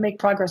zero, you make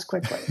progress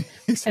quickly.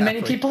 Exactly. And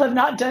many people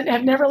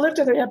have never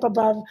lifted their hip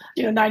above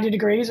 90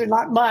 degrees or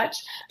not much.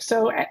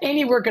 So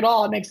any work at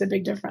all, it makes a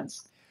big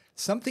difference.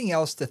 Something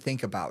else to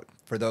think about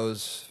for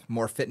those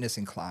more fitness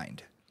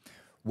inclined.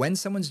 When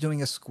someone's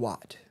doing a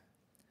squat,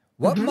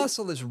 what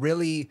muscle is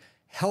really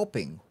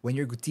helping when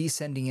you're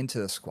descending into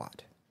the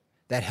squat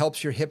that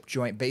helps your hip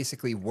joint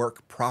basically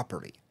work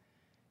properly?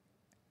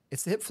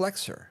 It's the hip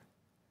flexor.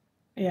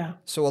 Yeah.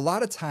 So a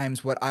lot of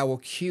times what I will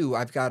cue,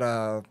 I've got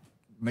a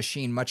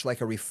machine much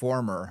like a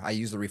reformer. I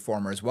use the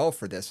reformer as well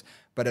for this,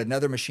 but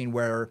another machine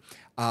where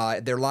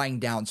they're lying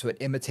down so it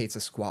imitates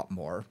a squat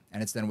more.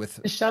 And it's done with...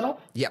 The shuttle?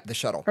 Yeah, the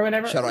shuttle. Or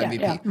whatever. Shuttle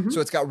MVP. Yeah. So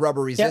it's got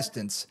rubber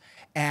resistance.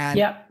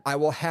 And I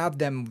will have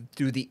them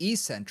do the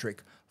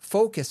eccentric,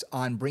 focus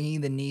on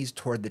bringing the knees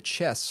toward the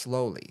chest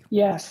slowly.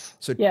 Yes.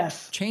 So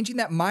changing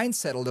that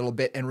mindset a little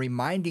bit and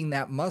reminding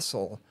that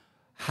muscle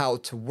how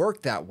to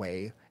work that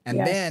way, and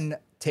then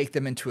take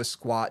them into a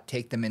squat,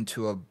 take them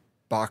into a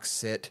box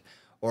sit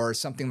or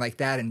something like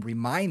that, and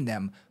remind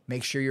them,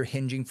 make sure you're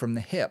hinging from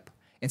the hip.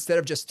 Instead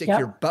of just stick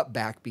your butt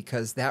back,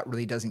 because that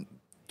really doesn't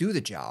do the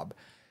job.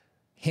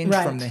 Hinge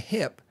from the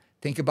hip.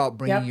 Think about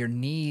bringing your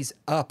knees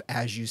up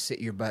as you sit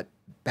your butt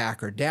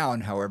back or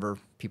down, however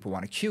people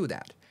want to cue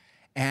that.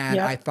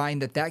 And I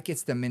find that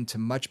gets them into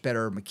much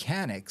better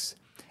mechanics.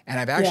 And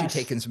I've actually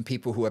taken some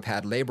people who have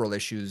had labral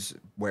issues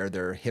where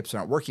their hips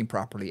aren't working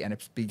properly, and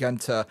it's begun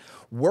to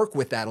work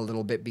with that a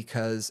little bit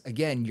because,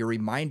 again, you're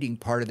reminding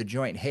part of the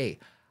joint, hey,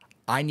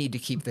 I need to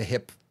keep the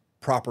hip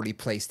properly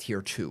placed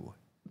here too.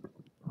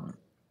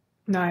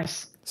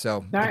 Nice.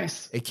 So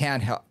nice. It can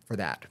help for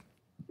that.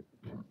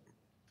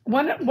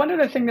 One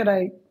other thing that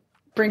I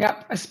bring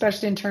up,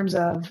 especially in terms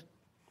of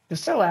the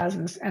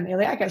psoas and the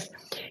iliacus,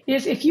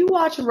 is if you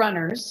watch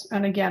runners,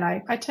 and again,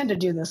 I tend to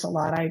do this a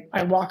lot.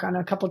 I walk on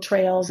a couple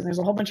trails, and there's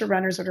a whole bunch of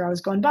runners that are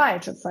always going by.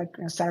 It's like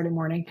Saturday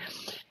morning.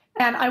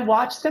 And I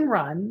watch them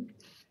run.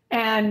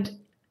 And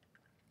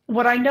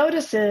what I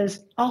notice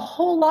is a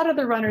whole lot of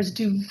the runners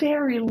do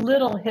very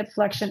little hip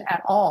flexion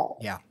at all.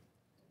 Yeah.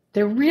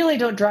 They really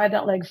don't drive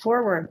that leg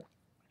forward.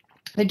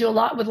 They do a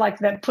lot with like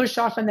that push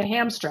off in the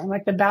hamstring,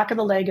 like the back of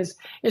the leg is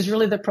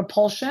really the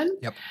propulsion,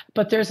 yep.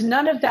 but there's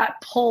none of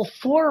that pull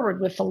forward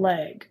with the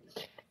leg.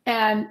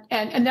 And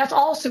that's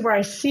also where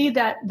I see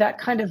that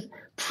kind of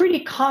pretty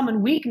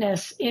common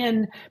weakness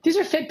in, these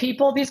are fit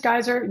people. These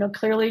guys are,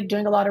 clearly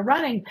doing a lot of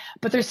running,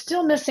 but they're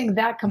still missing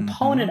that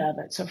component of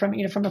it. So from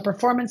a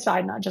performance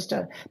side, not just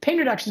a pain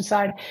reduction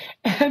side.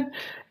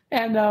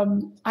 And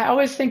I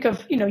always think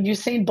of,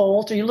 Usain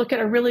Bolt, or you look at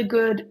a really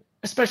good,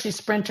 especially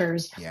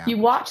sprinters, you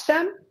watch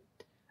them,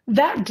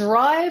 that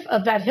drive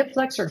of that hip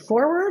flexor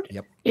forward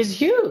is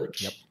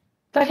huge. Yep.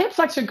 That hip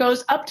flexor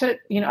goes up to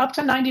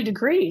 90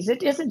 degrees.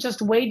 It isn't just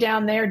way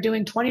down there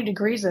doing 20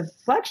 degrees of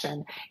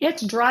flexion.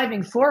 It's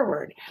driving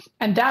forward.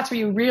 And that's where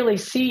you really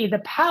see the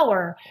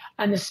power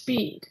and the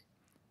speed.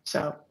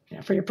 So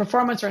for your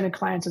performance or in the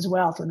clients as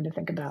well, something to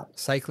think about.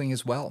 Cycling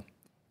as well.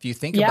 If you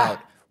think about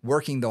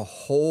working the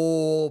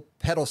whole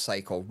pedal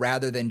cycle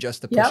rather than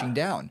just the pushing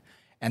down.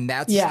 And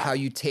that's how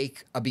you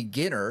take a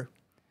beginner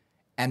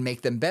and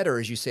make them better,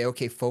 as you say,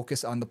 okay,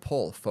 focus on the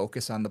pull,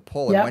 focus on the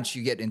pull. And once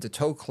you get into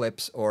toe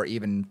clips or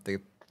even the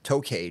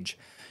toe cage,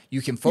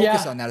 you can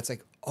focus on that. It's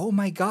like, oh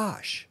my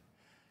gosh,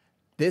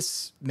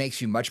 this makes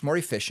you much more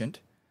efficient,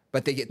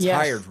 but they get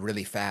tired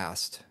really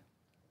fast.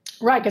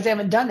 Right, because they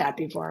haven't done that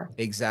before.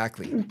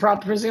 Exactly.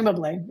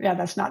 Presumably. Yeah,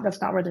 that's not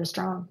where they're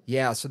strong.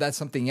 Yeah, so that's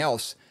something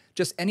else.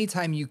 Just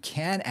anytime you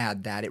can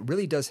add that, it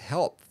really does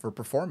help for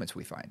performance,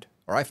 we find,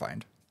 or I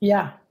find.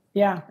 Yeah,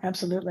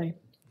 absolutely.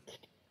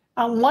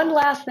 One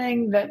last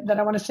thing that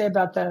I want to say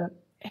about the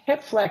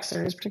hip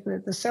flexors,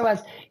 particularly the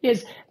psoas,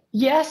 is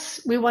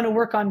yes, we want to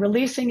work on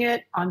releasing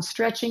it, on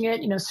stretching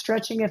it,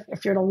 stretching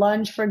if you're in a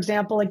lunge, for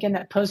example, again,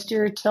 that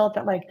posterior tilt,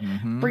 that like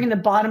bringing the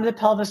bottom of the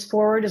pelvis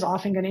forward is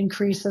often going to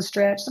increase the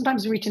stretch.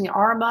 Sometimes reaching the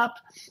arm up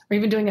or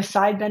even doing a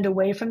side bend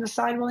away from the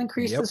side will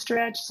increase the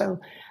stretch. So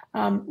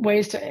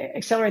ways to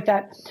accelerate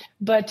that.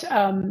 But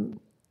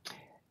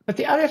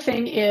the other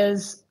thing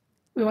is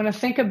we want to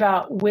think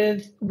about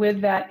with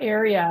that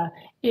area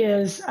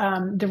is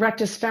the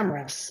rectus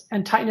femoris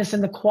and tightness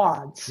in the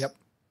quads. Yep.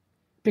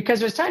 Because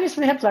there's tightness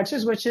in the hip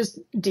flexors, which is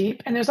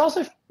deep, and there's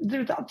also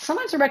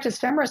sometimes the rectus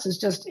femoris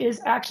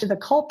is actually the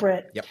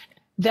culprit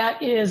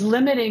that is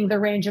limiting the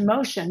range of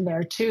motion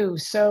there too.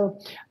 So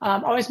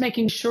always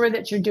making sure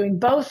that you're doing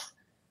both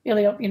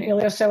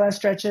iliopsoas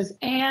stretches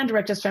and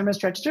rectus femoris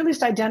stretches, or at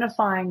least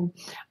identifying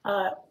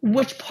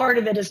which part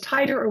of it is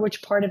tighter or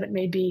which part of it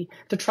may be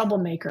the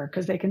troublemaker,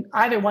 because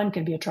either one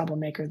can be a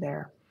troublemaker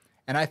there.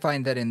 And I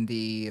find that in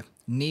the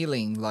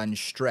kneeling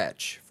lunge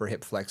stretch for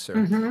hip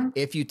flexor,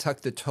 if you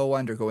tuck the toe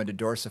under, go into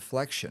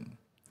dorsiflexion,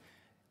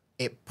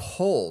 it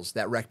pulls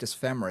that rectus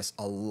femoris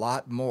a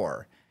lot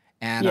more.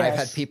 And I've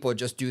had people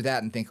just do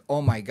that and think,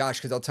 oh my gosh,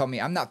 because they'll tell me,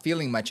 I'm not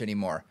feeling much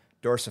anymore,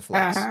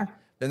 dorsiflex.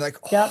 Then like,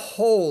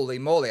 holy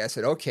moly. I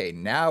said, okay,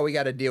 now we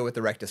got to deal with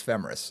the rectus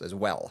femoris as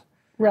well.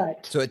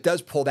 Right. So it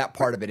does pull that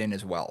part of it in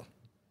as well.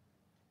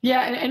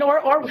 Yeah,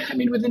 or with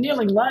the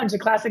kneeling lunge, the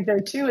classic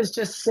there too is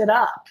just sit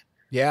up.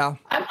 Yeah.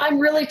 I'm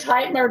really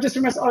tight. My rectus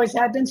femoris always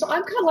had been. So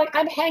I'm kind of like,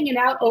 I'm hanging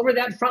out over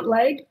that front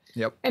leg.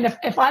 Yep. And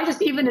if I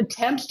just even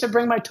attempt to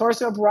bring my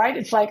torso up right,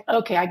 it's like,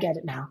 okay, I get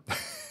it now.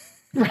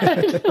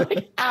 Right?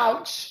 Like,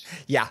 ouch.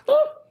 Yeah.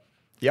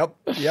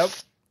 Yep.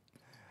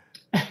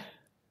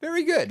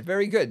 Very good.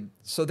 Very good.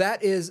 So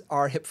that is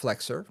our hip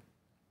flexor.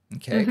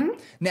 Okay.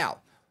 Now,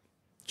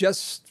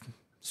 just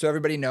so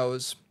everybody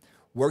knows,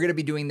 we're going to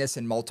be doing this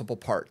in multiple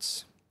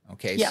parts.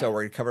 Okay, so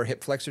we're going to cover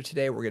hip flexor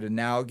today. We're going to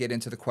now get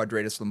into the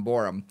quadratus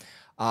lumborum.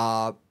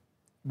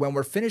 When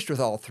we're finished with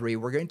all three,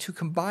 we're going to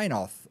combine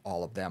all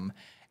of them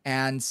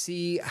and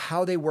see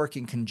how they work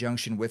in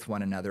conjunction with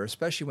one another,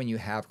 especially when you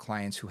have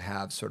clients who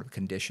have sort of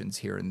conditions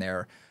here and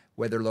there,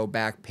 whether low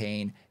back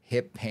pain,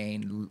 hip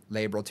pain,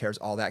 labral tears,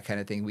 all that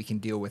kind of thing. We can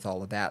deal with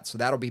all of that. So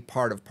that'll be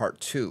part of part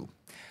 2.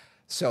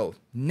 So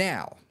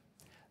now,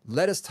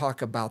 let us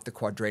talk about the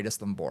quadratus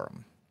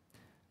lumborum.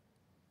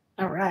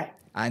 All right.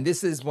 And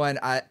this is one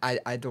I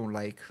don't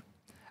like.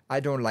 I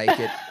don't like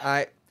it.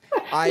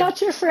 Not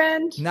your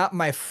friend. Not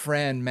my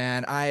friend,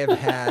 man. I have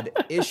had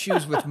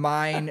issues with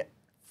mine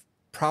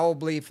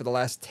probably for the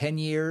last 10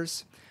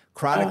 years.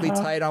 Chronically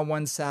tight on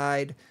one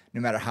side.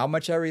 No matter how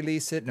much I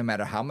release it, no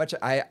matter how much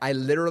I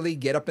literally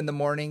get up in the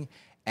morning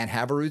and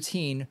have a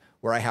routine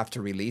where I have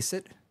to release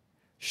it,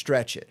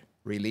 stretch it,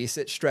 release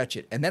it, stretch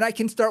it. And then I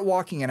can start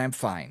walking and I'm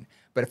fine.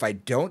 But if I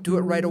don't do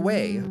it right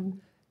away,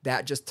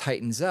 that just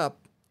tightens up.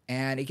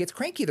 And it gets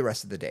cranky the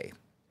rest of the day.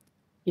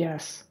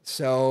 Yes.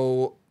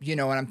 So,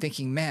 and I'm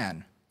thinking,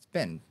 man, it's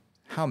been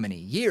how many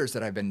years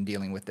that I've been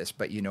dealing with this,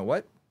 but you know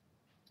what?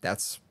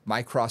 That's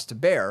my cross to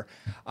bear,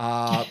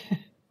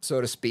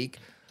 so to speak.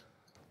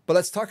 But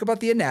let's talk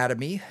about the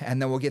anatomy,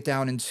 and then we'll get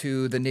down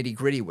into the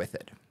nitty-gritty with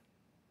it.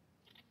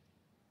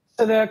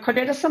 So the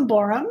quadratus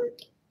lumborum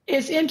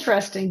is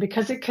interesting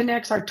because it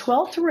connects our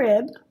 12th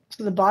rib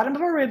to the bottom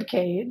of our rib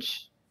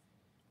cage,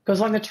 goes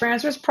along the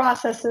transverse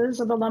processes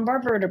of the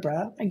lumbar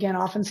vertebra, again,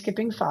 often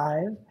skipping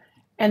 5,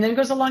 and then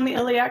goes along the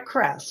iliac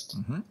crest.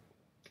 Mm-hmm.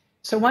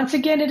 So once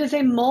again, it is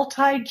a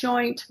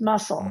multi-joint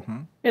muscle.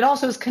 Mm-hmm. It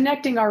also is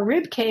connecting our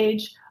rib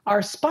cage,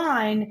 our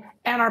spine,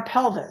 and our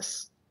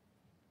pelvis.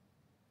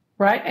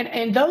 Right?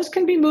 And those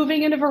can be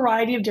moving in a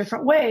variety of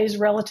different ways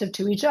relative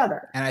to each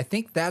other. And I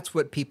think that's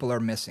what people are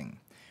missing.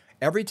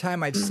 Every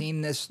time I've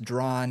seen this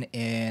drawn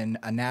in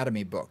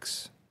anatomy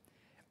books,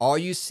 all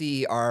you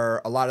see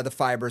are a lot of the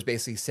fibers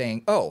basically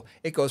saying, oh,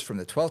 it goes from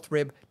the 12th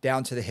rib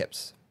down to the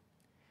hips,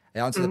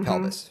 down to the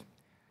pelvis.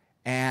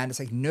 And it's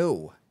like,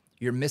 no,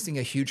 you're missing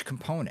a huge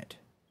component.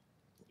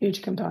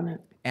 Huge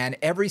component. And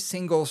every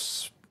single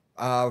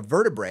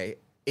vertebrae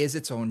is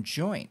its own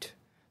joint.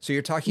 So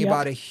you're talking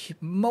about a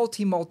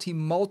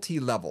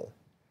multi-level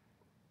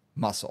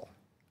muscle.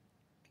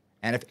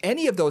 And if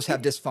any of those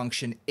have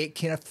dysfunction, it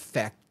can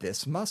affect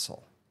this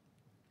muscle.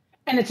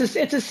 And it's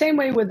the same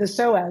way with the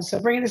psoas. So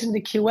bringing this into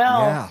the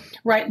QL,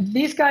 right?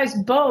 These guys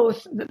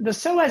both, the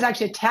psoas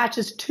actually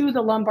attaches to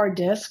the lumbar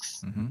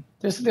discs. Mm-hmm.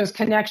 There's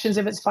connections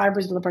if it's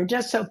fibers of the lumbar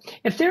disc. So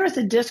if there is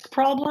a disc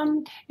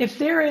problem, if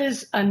there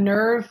is a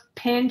nerve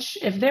pinch,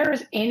 if there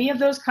is any of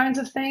those kinds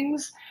of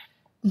things,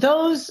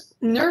 those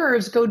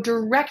nerves go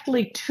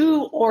directly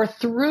to or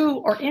through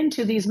or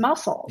into these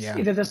muscles,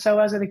 either the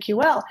psoas or the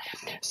QL.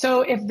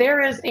 So if there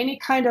is any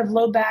kind of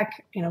low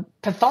back,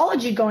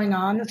 pathology going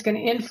on that's going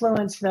to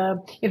influence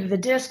either the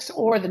discs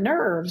or the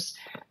nerves,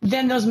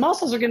 then those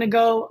muscles are going to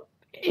go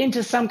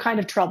into some kind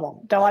of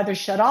trouble. They'll either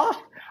shut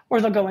off, or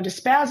they'll go into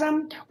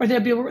spasm, or they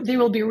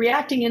will be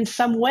reacting in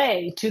some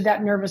way to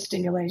that nervous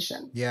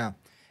stimulation. Yeah,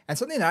 and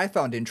something that I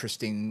found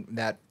interesting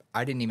that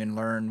I didn't even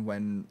learn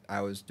when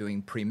I was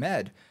doing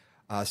pre-med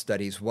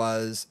studies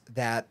was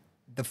that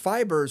the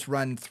fibers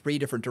run 3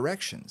 different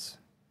directions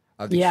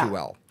of the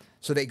QL.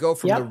 So they go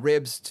from the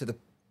ribs to the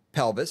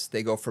pelvis,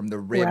 they go from the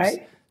ribs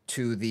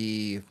to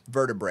the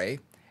vertebrae,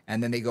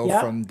 and then they go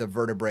from the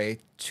vertebrae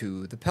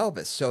to the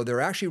pelvis. So they're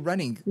actually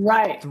running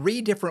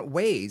 3 different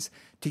ways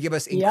to give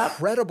us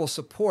incredible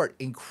support,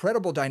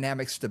 incredible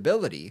dynamic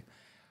stability.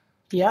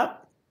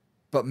 Yep.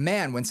 But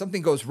man, when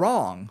something goes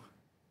wrong,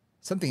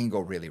 something can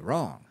go really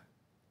wrong.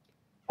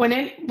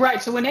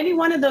 So when any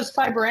one of those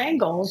fiber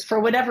angles,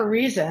 for whatever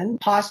reason,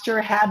 posture,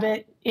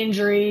 habit,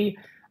 injury,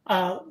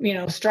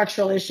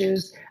 structural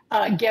issues,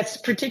 gets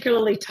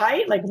particularly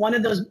tight, like one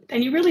of those,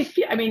 and you really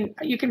feel,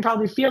 you can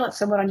probably feel it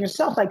somewhat on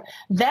yourself, like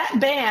that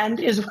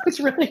band is what's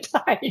really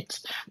tight,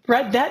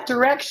 right? That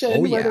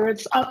direction, whether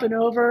it's up and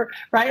over,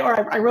 right?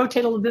 Or I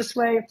rotate a little this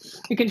way,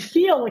 you can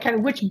feel kind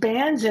of which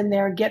bands in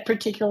there get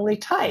particularly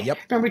tight. Yep.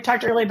 Remember we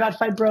talked earlier about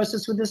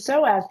fibrosis with the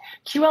psoas.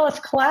 QL is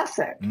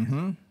classic.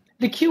 Mm-hmm.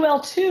 The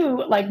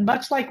QL2,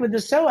 much like with the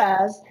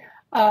psoas,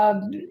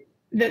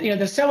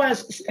 the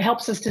psoas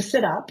helps us to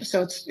sit up,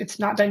 so it's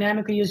not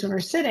dynamically used when we're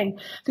sitting.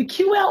 The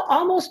QL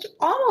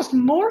almost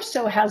more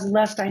so has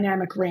less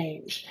dynamic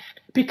range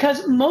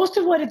because most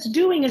of what it's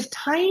doing is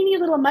tiny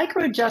little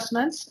micro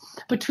adjustments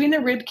between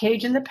the rib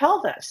cage and the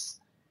pelvis.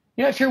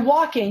 If you're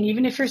walking,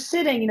 even if you're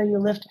sitting,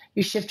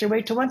 you shift your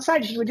weight to one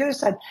side, you shift your weight to the other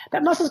side.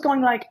 That muscle's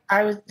going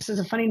this is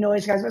a funny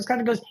noise, guys, but it kind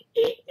of goes,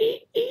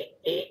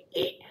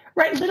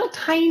 right? Little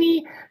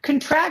tiny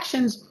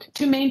contractions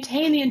to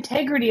maintain the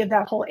integrity of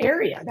that whole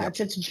area.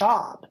 That's its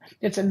job.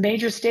 It's a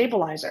major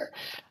stabilizer,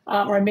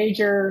 it's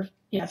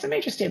a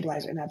major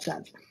stabilizer in that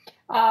sense.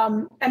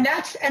 And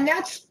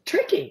that's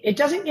tricky. It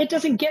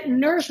doesn't get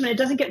nourishment. It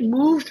doesn't get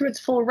moved through its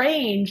full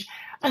range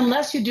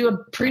unless you do a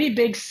pretty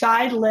big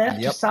side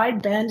lift,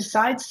 side bend,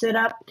 side sit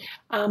up,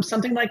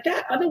 something like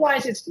that.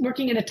 Otherwise, it's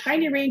working in a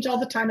tiny range all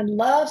the time and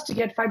loves to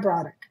get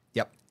fibrotic.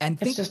 Yep. And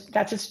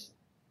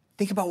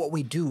think about what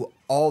we do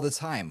all the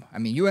time.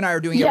 You and I are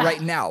doing it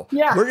right now.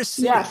 Yeah. We're just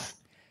sitting.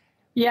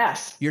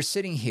 Yes. You're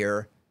sitting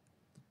here.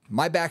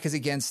 My back is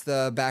against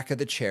the back of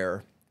the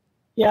chair.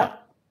 Yep.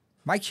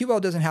 My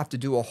QL doesn't have to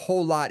do a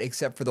whole lot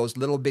except for those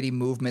little bitty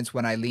movements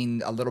when I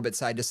lean a little bit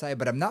side to side,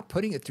 but I'm not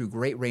putting it through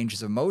great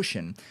ranges of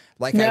motion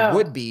like I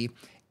would be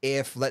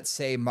if, let's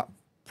say,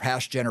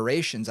 past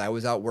generations, I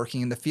was out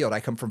working in the field. I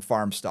come from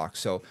farm stock,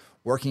 so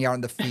working out in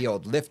the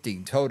field,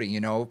 lifting,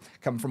 toting,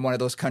 come from one of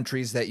those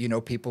countries that,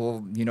 people,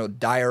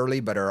 die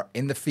early but are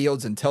in the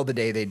fields until the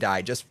day they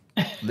die, just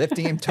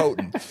lifting and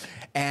toting.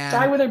 And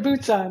die with their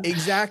boots on.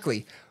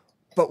 Exactly.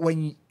 But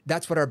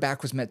that's what our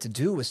back was meant to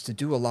do, was to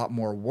do a lot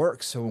more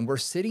work. So when we're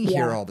sitting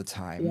here all the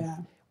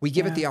time, we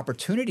give it the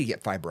opportunity to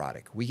get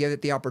fibrotic. We give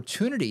it the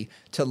opportunity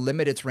to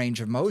limit its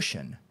range of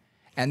motion.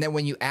 And then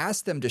when you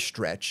ask them to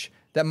stretch,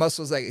 that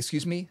muscle's like,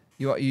 excuse me,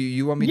 you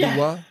want me to do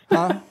what?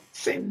 Huh?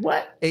 Say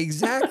what?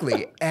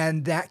 Exactly.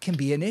 And that can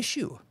be an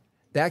issue.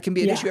 That can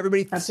be an issue.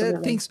 Everybody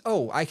thinks,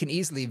 oh, I can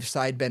easily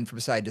side bend from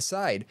side to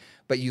side.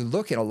 But you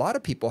look, and a lot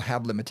of people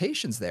have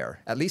limitations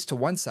there, at least to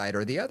one side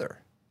or the other.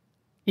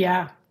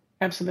 Yeah,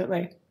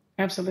 absolutely.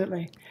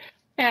 Absolutely.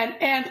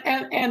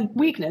 And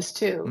weakness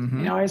too.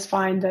 Mm-hmm. I always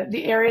find that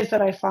the areas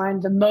that I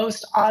find the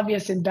most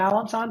obvious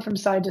imbalance on from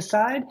side to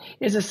side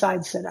is a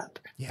side sit up.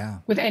 Yeah.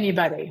 With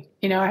anybody.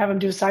 I have them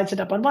do a side sit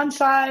up on one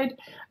side,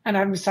 and I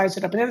have them side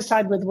sit up on the other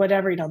side with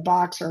whatever,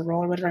 box or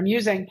roll or whatever I'm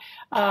using.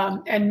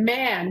 And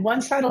man,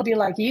 one side will be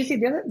like easy.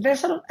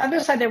 The other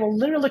side, they will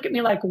literally look at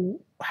me like,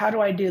 how do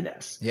I do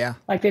this? Yeah.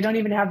 Like they don't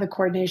even have the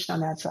coordination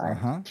on that side.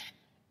 Uh-huh.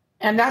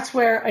 And that's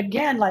where,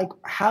 again, like,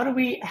 how do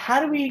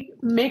we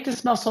make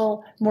this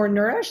muscle more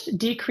nourished,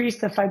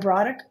 decrease the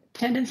fibrotic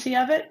tendency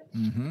of it,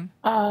 mm-hmm.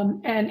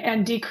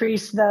 And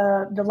decrease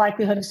the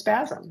likelihood of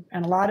spasm?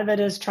 And a lot of it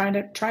is trying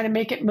to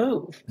make it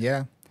move.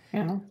 Yeah.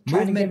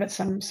 Trying to give it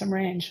some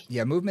range.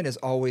 Yeah, movement is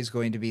always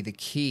going to be the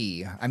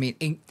key. I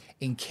mean,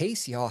 in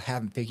case y'all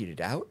haven't figured it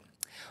out,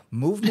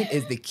 movement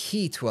is the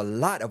key to a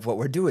lot of what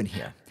we're doing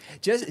here.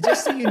 Just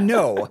so you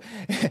know,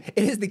 it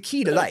is the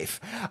key to life.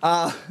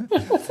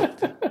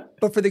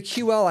 But for the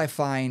QL, I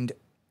find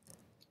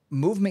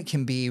movement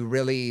can be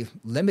really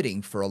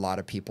limiting for a lot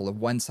of people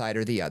of one side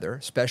or the other,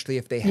 especially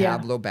if they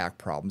have low back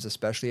problems,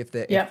 especially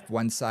if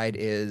one side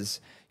is,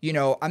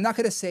 I'm not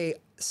going to say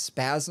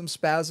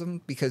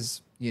spasm,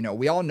 because,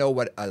 we all know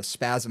what a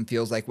spasm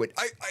feels like when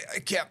I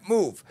can't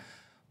move.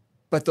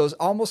 But those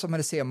almost, I'm going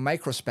to say a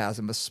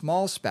microspasm, a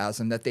small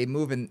spasm that they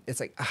move and it's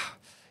like,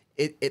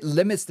 it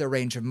limits their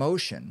range of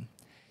motion.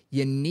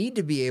 You need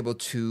to be able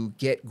to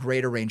get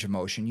greater range of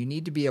motion. You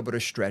need to be able to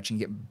stretch and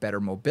get better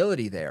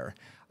mobility there.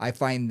 I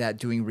find that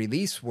doing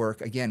release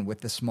work, again, with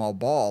the small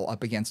ball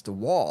up against the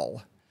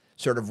wall,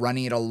 sort of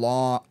running it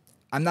along.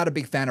 I'm not a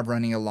big fan of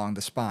running along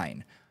the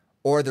spine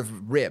or the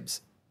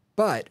ribs,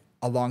 but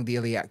along the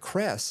iliac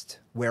crest,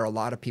 where a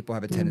lot of people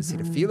have a tendency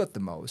to feel it the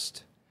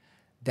most,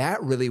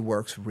 that really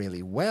works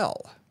really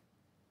well.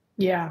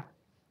 Yeah.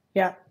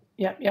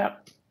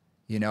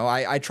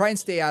 I try and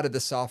stay out of the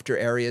softer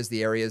areas,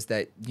 the areas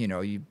that,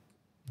 you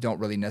don't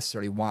really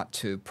necessarily want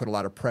to put a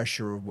lot of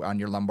pressure on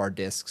your lumbar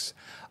discs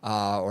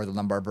or the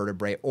lumbar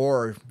vertebrae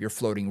or your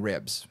floating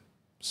ribs.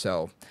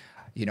 So,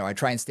 I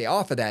try and stay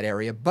off of that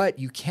area, but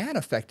you can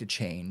affect a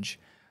change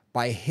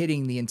by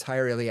hitting the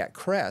entire iliac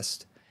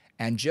crest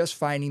and just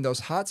finding those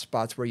hot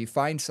spots where you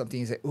find something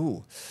and say,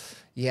 ooh,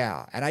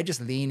 yeah. And I just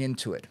lean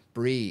into it,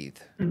 breathe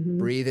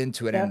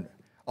into it. Yep. And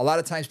a lot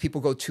of times people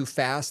go too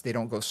fast. They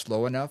don't go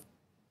slow enough.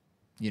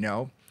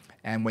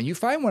 And when you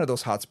find one of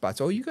those hot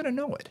spots, you're going to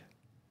know it.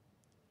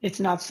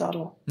 It's not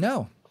subtle.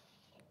 No.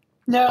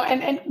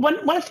 And one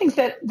of the things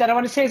that I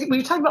want to say is when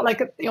you talk about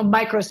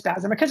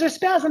microspasm, because there's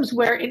spasms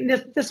where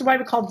this is why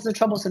we call this the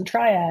troublesome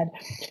triad,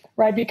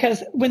 right?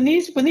 Because when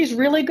these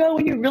really go,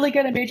 when you really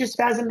get a major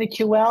spasm in the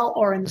QL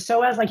or in the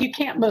psoas, like you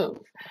can't move.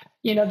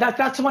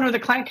 That's the one where the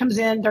client comes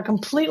in,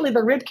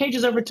 the rib cage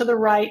is over to the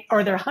right,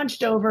 or they're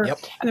hunched over, and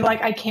they're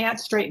like, I can't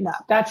straighten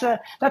up. That's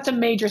a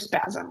major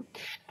spasm.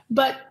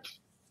 But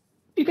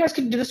you guys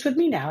can do this with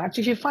me now.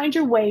 Actually, if you find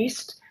your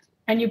waist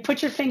and you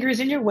put your fingers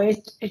in your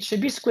waist, it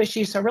should be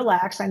squishy, so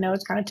relax. I know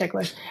it's kind of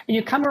ticklish. And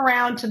you come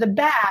around to the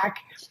back,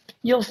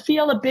 you'll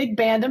feel a big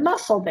band of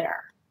muscle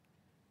there.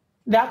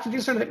 That's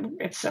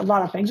it's a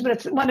lot of things,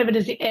 but one of it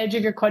is the edge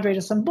of your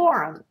quadratus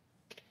lumborum.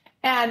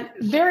 And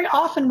very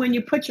often when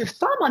you put your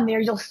thumb on there,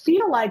 you'll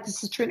feel like,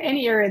 this is true in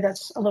any area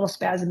that's a little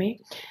spasmy,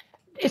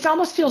 it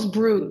almost feels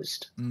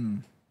bruised.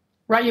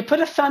 Right? You put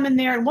a thumb in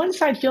there and one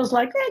side feels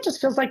like, it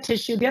just feels like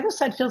tissue. The other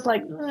side feels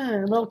like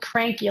a little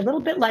cranky, a little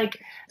bit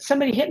like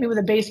somebody hit me with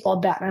a baseball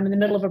bat and I'm in the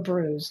middle of a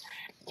bruise.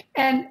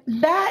 And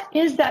that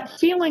is that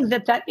feeling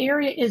that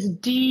area is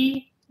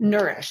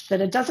denourished,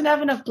 that it doesn't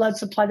have enough blood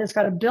supply, that's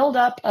got a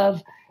buildup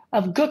of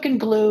gook and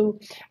glue.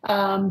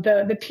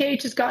 The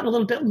pH has gotten a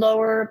little bit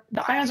lower.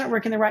 The ions aren't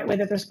working the right way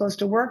that they're supposed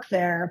to work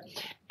there.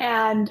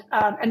 And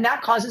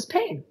that causes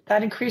pain.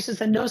 That increases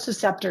the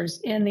nociceptors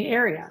in the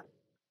area.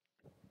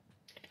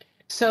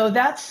 So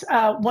that's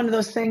one of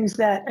those things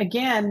that,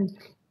 again,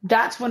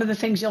 that's one of the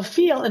things you'll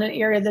feel in an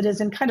area that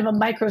is in kind of a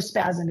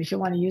microspasm, if you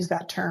want to use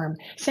that term.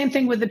 Same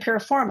thing with the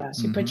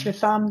piriformis. You put your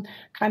thumb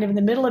kind of in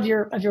the middle of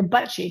your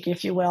butt cheek,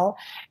 if you will,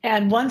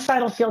 and one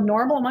side will feel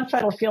normal and one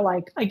side will feel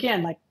like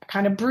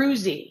kind of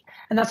bruisey.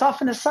 And that's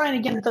often a sign,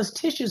 again, that those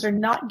tissues are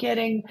not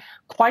getting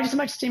quite as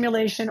much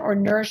stimulation or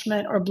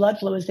nourishment or blood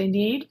flow as they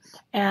need.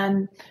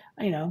 And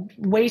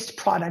waste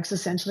products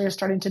essentially are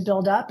starting to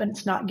build up and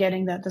it's not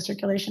getting the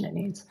circulation it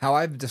needs. How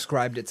I've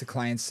described it to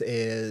clients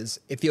is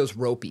it feels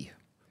ropey.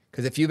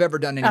 Because if you've ever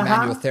done any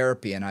manual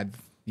therapy, and I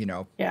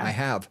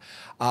have,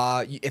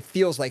 it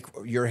feels like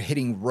you're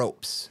hitting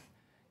ropes.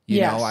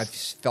 You know, I've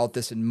felt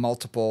this in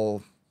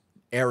multiple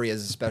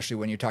areas, especially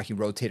when you're talking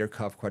rotator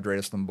cuff,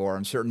 quadratus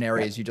lumborum, certain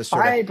areas you just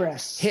sort of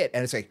hit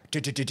and it's like,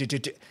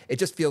 it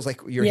just feels like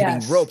you're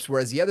hitting ropes,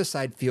 whereas the other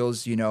side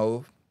feels,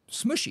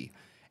 smushy.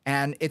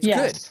 And it's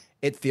good.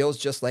 It feels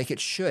just like it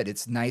should.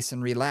 It's nice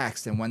and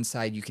relaxed. And one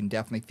side, you can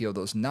definitely feel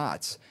those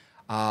knots.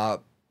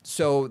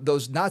 So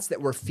those knots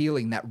that we're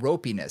feeling, that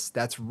ropiness,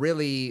 that's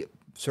really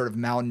sort of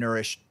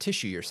malnourished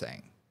tissue, you're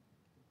saying?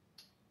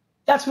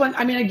 That's one,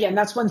 I mean, again,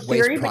 that's one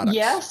theory, but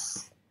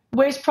yes,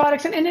 waste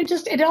products. And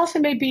it also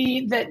may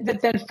be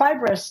that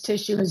fibrous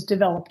tissue has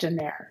developed in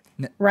there,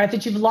 right?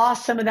 That you've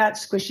lost some of that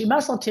squishy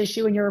muscle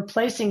tissue and you're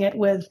replacing it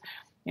with,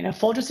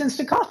 Folgers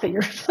instant coffee.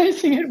 You're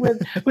replacing it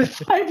with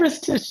fibrous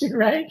tissue,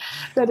 right?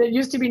 That it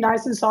used to be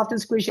nice and soft and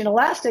squishy and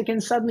elastic,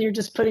 and suddenly you're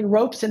just putting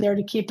ropes in there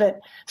to keep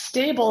it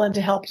stable and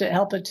to help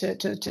it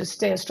to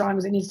stay as strong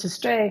as it needs to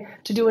stay,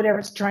 to do whatever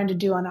it's trying to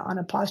do on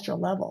a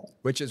postural level.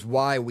 Which is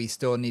why we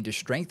still need to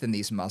strengthen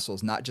these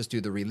muscles, not just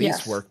do the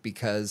release work,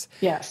 because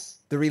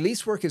the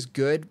release work is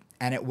good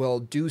and it will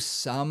do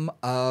some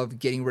of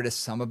getting rid of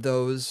some of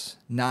those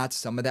knots,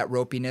 some of that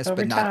ropiness,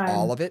 but not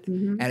all of it.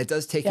 And it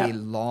does take a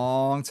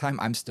long time.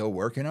 I'm still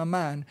working on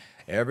mine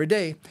every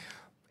day.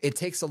 It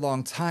takes a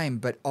long time,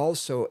 but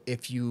also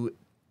if you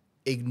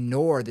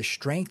ignore the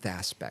strength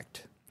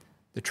aspect,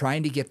 the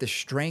trying to get the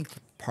strength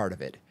part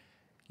of it,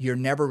 you're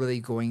never really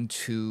going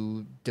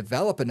to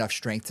develop enough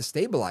strength to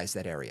stabilize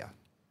that area.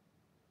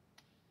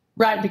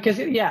 Right, because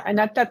and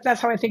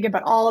that's how I think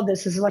about all of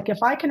this. Is like,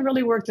 if I can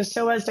really work the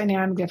psoas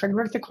dynamically, if I can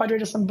work the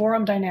quadratus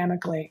lumborum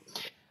dynamically,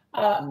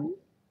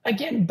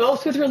 again,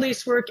 both with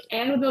release work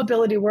and with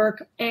mobility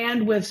work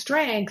and with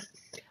strength,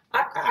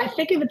 I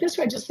think of it this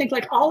way. Just think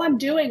like all I'm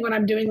doing when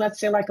I'm doing, let's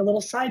say, like a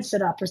little side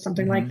sit up or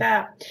something like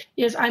that,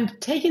 is I'm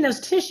taking those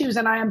tissues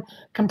and I am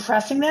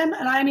compressing them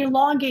and I'm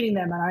elongating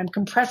them and I'm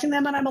compressing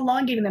them and I'm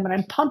elongating them and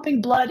I'm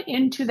pumping blood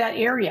into that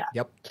area.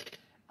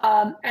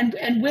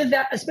 And with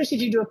that, especially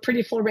if you do a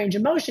pretty full range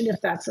of motion,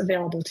 if that's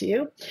available to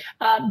you,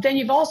 then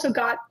you've also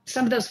got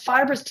some of those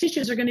fibrous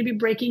tissues are going to be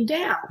breaking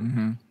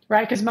down,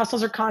 right? Because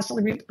muscles are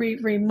constantly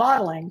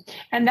remodeling.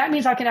 And that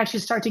means I can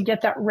actually start to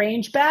get that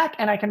range back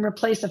and I can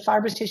replace the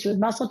fibrous tissue with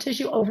muscle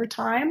tissue over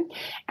time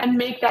and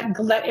make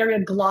that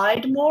area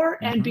glide more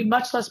and be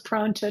much less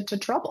prone to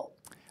trouble.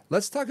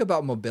 Let's talk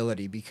about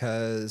mobility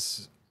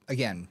because,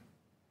 again,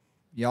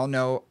 y'all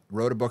know,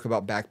 wrote a book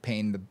about back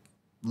pain. The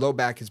low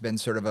back has been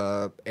sort of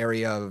a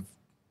area of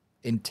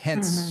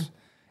intense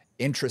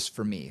interest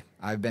for me.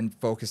 I've been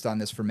focused on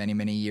this for many,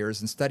 many years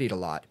and studied a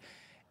lot.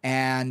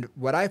 And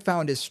what I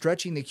found is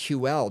stretching the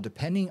QL,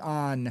 depending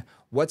on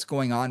what's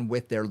going on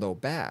with their low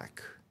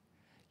back,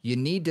 you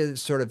need to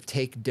sort of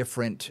take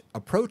different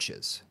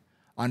approaches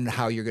on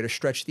how you're going to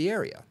stretch the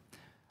area.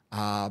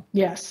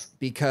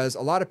 Because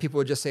a lot of people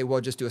would just say, well,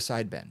 just do a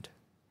side bend.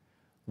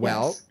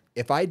 Well,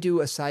 if I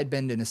do a side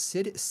bend in a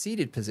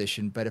seated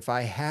position, but if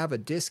I have a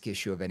disc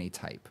issue of any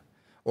type,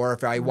 or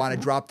if I want to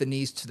drop the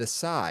knees to the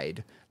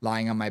side,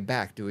 lying on my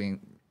back, doing,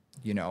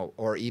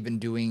 or even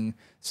doing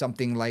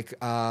something like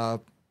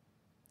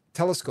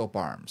telescope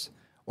arms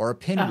or a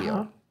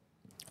pinwheel,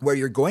 where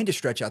you're going to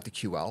stretch out the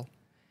QL,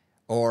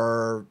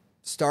 or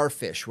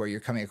starfish, where you're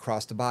coming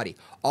across the body.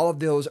 All of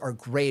those are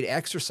great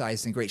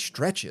exercises and great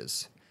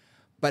stretches.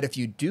 But if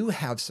you do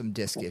have some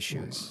disc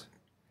issues,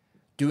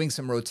 doing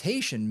some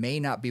rotation may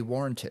not be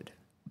warranted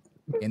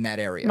in that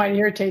area. Might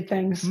irritate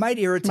things. Might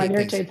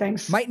irritate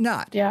things. Might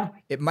not. Yeah.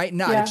 It might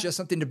not. It's just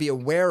something to be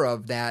aware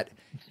of, that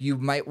you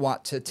might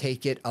want to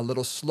take it a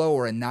little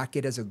slower and not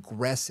get as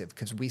aggressive,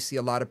 because we see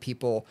a lot of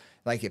people,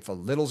 like, if a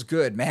little's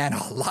good, man,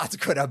 a lot's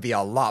going to be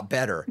a lot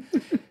better.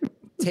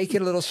 Take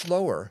it a little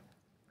slower.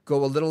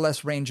 Go a little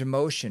less range of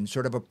motion.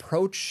 Sort of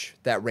approach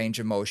that range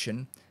of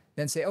motion.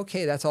 Then say,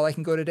 okay, that's all I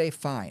can go today?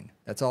 Fine.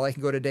 That's all I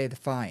can go today?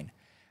 Fine.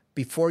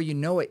 Before you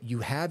know it, you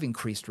have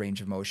increased range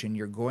of motion.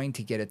 You're going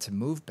to get it to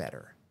move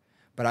better.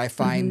 But I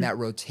find that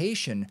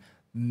rotation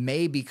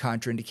may be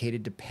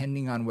contraindicated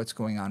depending on what's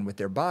going on with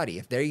their body.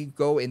 If they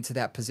go into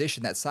that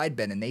position, that side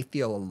bend, and they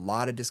feel a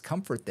lot of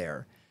discomfort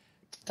there,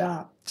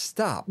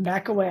 stop.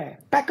 Back away.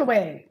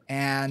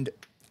 And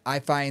I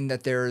find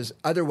that there's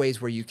other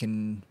ways where you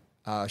can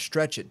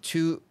stretch it.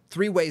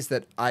 3 ways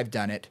that I've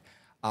done it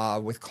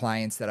with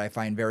clients that I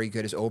find very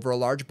good is over a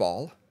large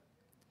ball.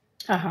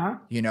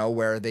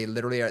 Where they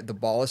literally the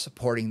ball is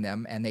supporting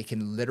them and they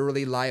can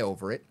literally lie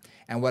over it.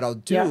 And what I'll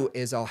do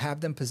is I'll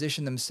have them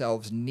position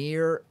themselves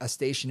near a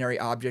stationary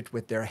object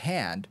with their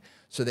hand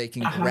so they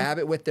can grab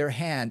it with their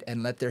hand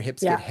and let their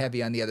hips get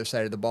heavy on the other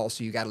side of the ball.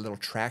 So you got a little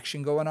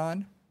traction going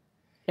on.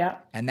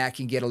 And that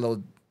can get a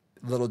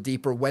little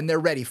deeper when they're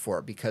ready for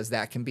it, because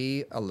that can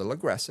be a little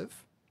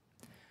aggressive.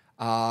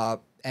 And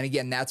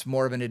again, that's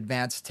more of an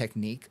advanced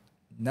technique.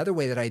 Another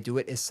way that I do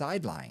it is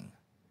side lying.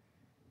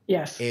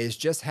 Is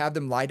just have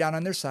them lie down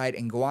on their side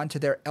and go onto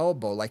their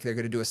elbow like they're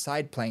going to do a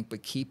side plank,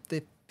 but keep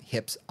the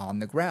hips on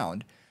the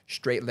ground,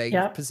 straight leg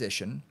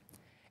position,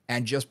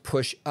 and just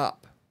push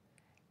up.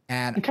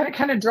 And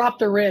kind of drop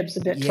the ribs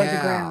a bit toward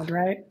the ground,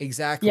 right?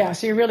 Exactly. Yeah,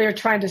 so you really are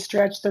trying to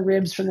stretch the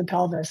ribs from the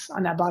pelvis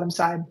on that bottom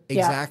side.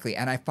 Exactly.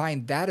 And I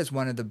find that is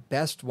one of the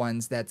best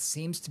ones that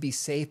seems to be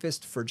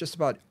safest for just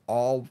about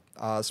all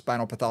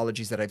spinal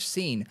pathologies that I've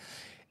seen.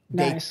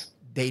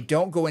 They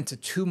don't go into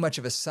too much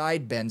of a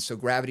side bend, so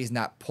gravity's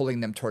not pulling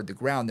them toward the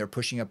ground. They're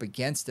pushing up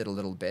against it a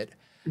little bit,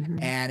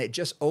 And it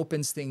just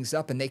opens things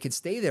up, and they could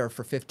stay there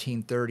for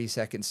 15, 30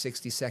 seconds,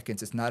 60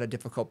 seconds. It's not a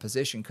difficult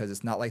position because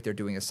it's not like they're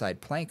doing a side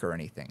plank or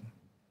anything.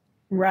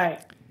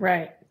 Right,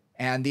 right.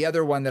 And the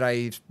other one that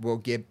I will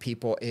give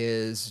people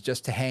is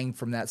just to hang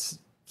from that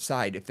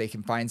side. If they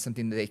can find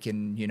something that they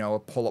can, you know, a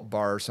pull-up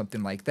bar or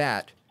something like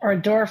that. Or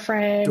a door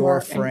frame.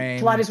 Door frame.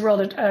 In Pilates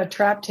world, a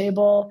trap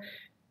table.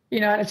 You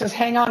know, and it's just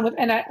hang on with,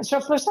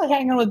 so first I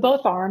hang on with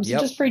both arms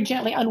and just very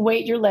gently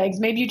unweight your legs.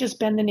 Maybe you just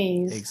bend the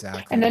knees.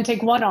 Exactly. And then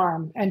take one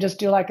arm and just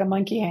do like a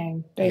monkey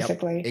hang,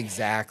 basically. Yep,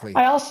 exactly.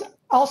 I also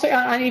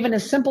on even a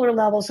simpler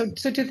level. So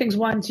two things.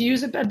 One, to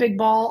use a big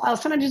ball. I'll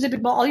sometimes use a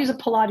big ball. I'll use a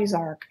Pilates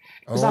arc.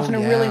 It's often a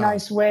really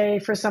nice way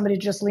for somebody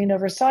to just lean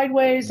over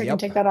sideways. They can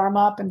take that arm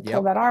up and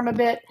pull that arm a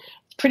bit.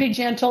 It's pretty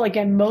gentle.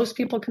 Again, most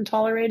people can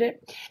tolerate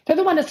it. The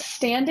other one is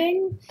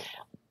standing.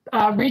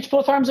 Reach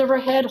both arms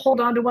overhead,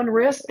 hold on to one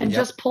wrist, and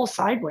just pull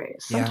sideways.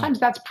 Sometimes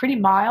that's pretty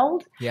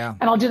mild. Yeah.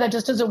 And I'll do that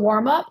just as a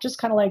warm up, just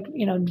kind of like,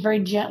 you know, very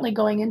gently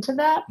going into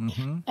that.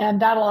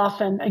 And that'll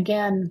often,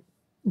 again,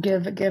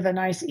 give a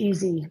nice,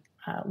 easy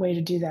way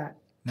to do that.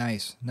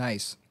 Nice,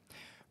 nice.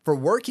 For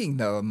working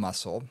the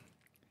muscle,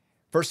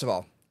 first of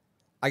all,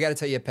 I got to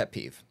tell you a pet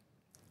peeve.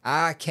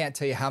 I can't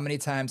tell you how many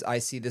times I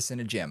see this in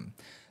a gym.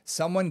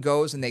 Someone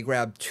goes and they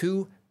grab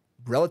two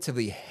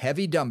relatively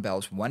heavy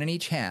dumbbells, one in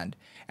each hand,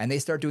 and they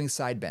start doing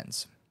side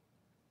bends.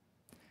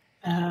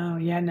 Oh,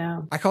 yeah,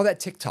 no. I call that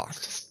TikTok.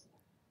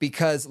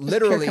 Because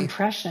literally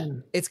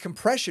compression. It's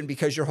compression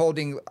because you're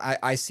holding,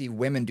 I see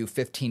women do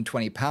 15,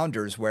 20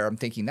 pounders where I'm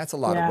thinking that's a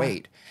lot of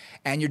weight.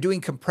 And you're doing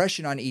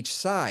compression on each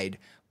side.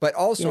 But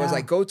also as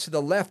I go to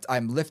the left,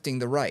 I'm lifting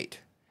the right.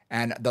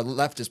 And the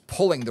left is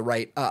pulling the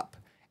right up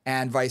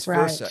and vice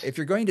versa. If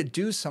you're going to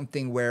do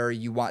something where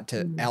you want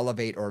to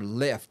elevate or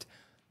lift,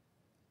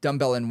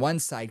 dumbbell in one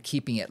side,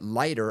 keeping it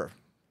lighter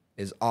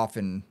is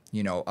often,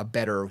 you know, a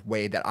better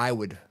way that I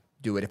would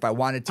do it if I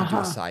wanted to do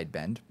a side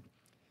bend.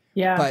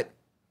 Yeah. But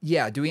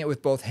yeah, doing it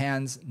with both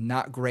hands,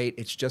 not great.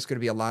 It's just going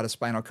to be a lot of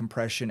spinal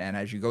compression. And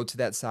as you go to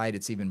that side,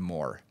 it's even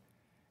more.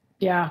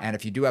 Yeah. And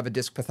if you do have a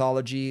disc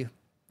pathology,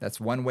 that's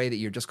one way that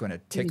you're just going to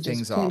tick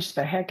things off. Pinch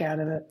the heck out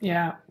of it.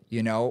 Yeah.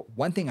 You know,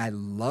 one thing I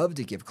love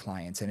to give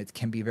clients, and it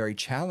can be very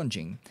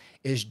challenging,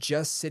 is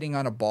just sitting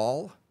on a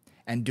ball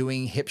and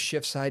doing hip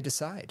shift side to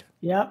side.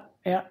 Yep.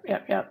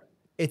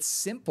 It's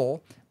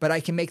simple, but I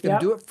can make them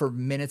do it for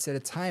minutes at a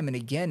time. And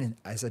again,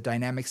 as a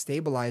dynamic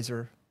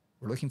stabilizer,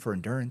 we're looking for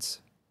endurance.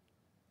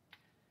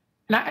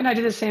 And I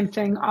do the same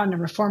thing on the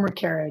reformer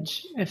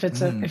carriage. If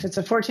it's a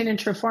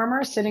 14-inch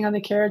reformer, sitting on the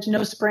carriage,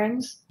 no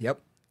springs. Yep.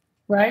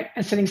 Right,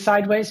 and sitting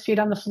sideways, feet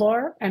on the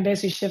floor, and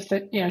basically shift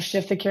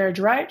the carriage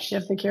right,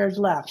 shift the carriage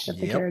left, shift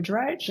the carriage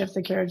right, shift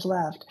the carriage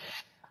left.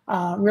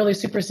 Really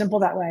super simple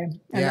that way,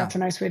 and that's a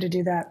nice way to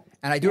do that.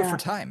 And I do it for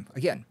time.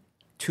 Again,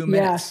 2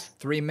 minutes,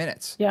 3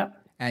 minutes. Yep.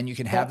 And you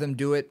can have them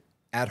do it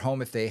at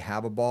home if they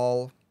have a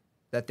ball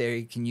that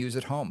they can use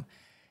at home.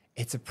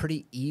 It's a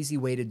pretty easy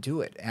way to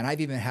do it. And I've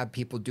even had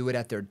people do it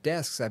at their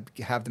desks. I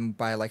have them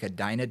buy like a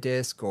Dyna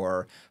disc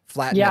or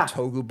flatten a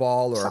Togu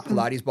ball or a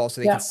Pilates ball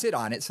so they can sit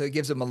on it. So it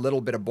gives them a little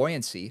bit of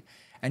buoyancy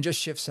and just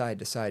shift side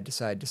to side to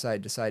side to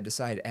side to side to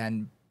side.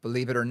 And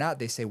believe it or not,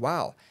 they say,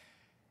 wow,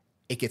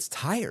 it gets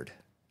tired.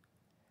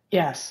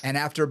 Yes. And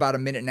after about a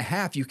minute and a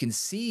half, you can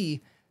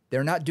see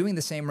they're not doing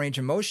the same range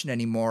of motion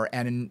anymore.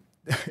 And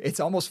it's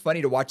almost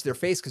funny to watch their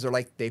face because they're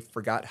like, they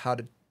forgot how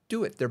to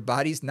do it. Their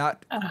body's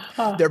not,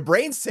 their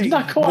brain's saying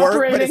work,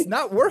 but it's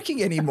not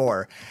working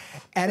anymore.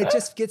 And it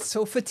just gets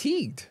so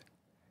fatigued.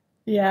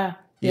 Yeah.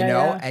 You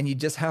know, and you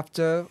just have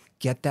to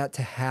get that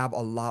to have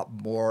a lot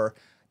more,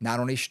 not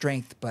only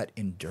strength, but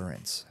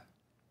endurance.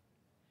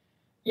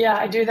 Yeah,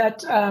 I do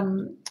that,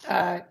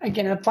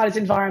 again, in a Pilates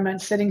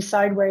environment, sitting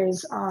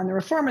sideways on the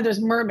reformer. There's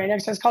mermaid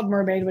exercise called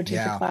mermaid, which is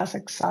the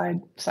classic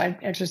side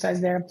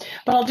exercise there.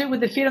 But I'll do it with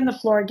the feet on the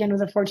floor, again,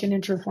 with a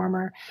 14-inch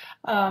reformer,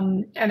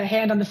 and a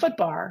hand on the foot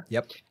bar.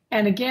 Yep.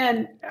 And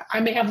again,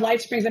 I may have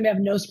light springs, I may have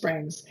no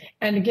springs.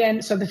 And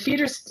again, so the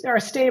feet are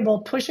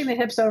stable, pushing the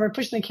hips over,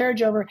 pushing the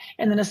carriage over,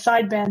 and then a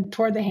side bend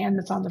toward the hand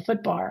that's on the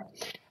foot bar.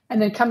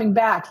 And then coming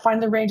back, find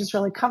the range that's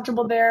really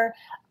comfortable there.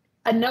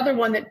 Another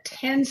one that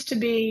tends to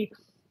be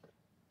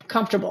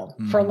comfortable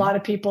for a lot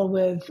of people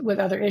with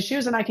other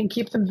issues, and I can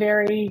keep them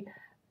very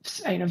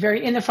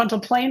in the frontal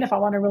plane. If I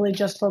want to really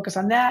just focus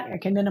on that, I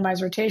can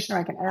minimize rotation, or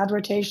I can add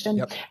rotation,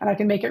 and I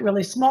can make it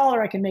really small,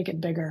 or I can make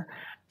it bigger.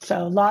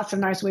 So lots of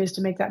nice ways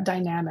to make that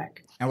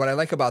dynamic. And what I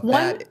like about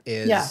that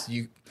is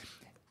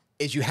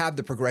you have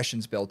the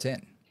progressions built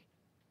in.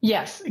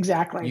 Yes,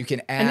 exactly. You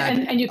can add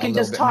and you can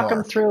just talk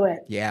them through it.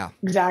 Yeah,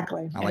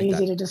 exactly. I like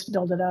easy that. to just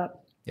build it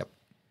up. Yep.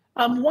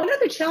 One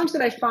other challenge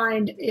that I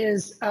find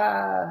is,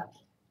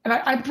 and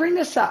I bring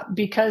this up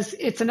because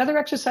it's another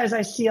exercise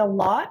I see a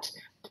lot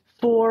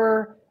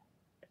for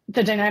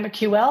the dynamic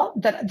QL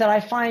that I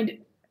find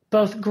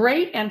both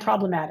great and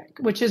problematic,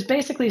 which is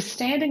basically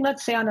standing,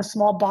 let's say, on a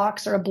small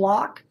box or a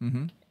block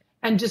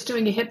and just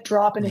doing a hip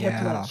drop and a hip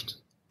lift.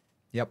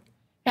 Yep.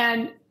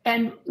 And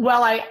And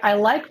while I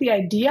like the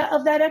idea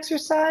of that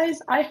exercise,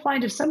 I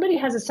find if somebody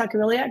has a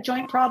sacroiliac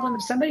joint problem,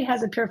 if somebody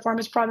has a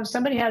piriformis problem, if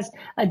somebody has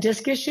a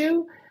disc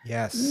issue,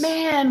 Yes.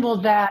 man,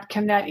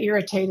 can that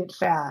irritate it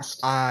fast.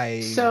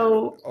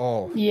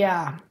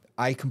 Yeah.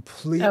 I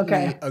completely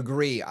Okay.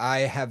 agree. I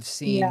have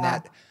seen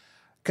that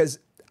because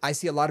I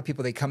see a lot of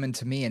people, they come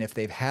into me and if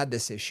they've had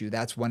this issue,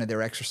 that's one of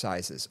their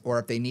exercises. Or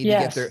if they need to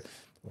get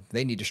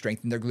they need to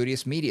strengthen their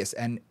gluteus medius.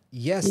 And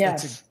that's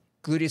a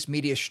gluteus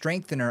medius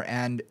strengthener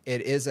and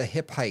it is a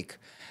hip hike.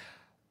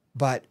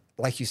 But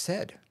like you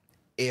said,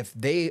 if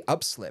they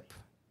upslip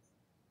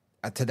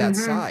to that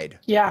side.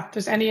 Yeah, if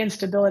there's any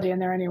instability in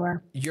there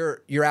anywhere.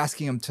 You're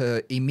asking them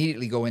to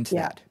immediately go into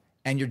that.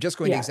 And you're just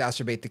going to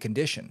exacerbate the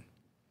condition.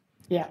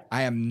 Yeah.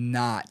 I am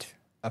not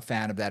a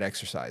fan of that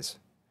exercise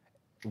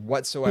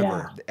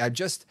whatsoever.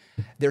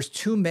 There's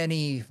too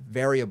many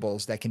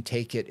variables that can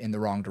take it in the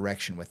wrong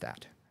direction with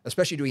that,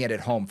 especially doing it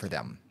at home for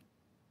them.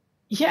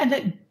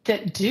 Yeah,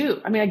 that do.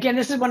 I mean, again,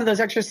 this is one of those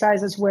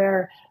exercises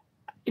where,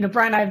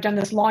 Brian and I have done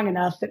this long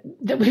enough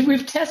that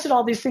we've tested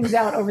all these things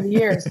out over the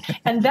years.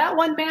 And that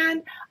one,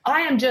 man,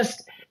 I am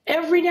just,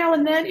 every now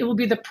and then it will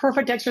be the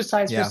perfect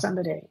exercise for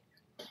somebody.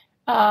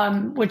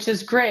 Which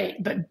is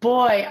great, but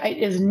boy,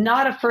 it's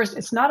not a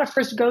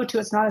first go-to.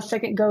 It's not a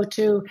second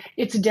go-to.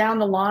 It's down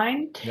the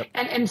line. Yep.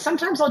 And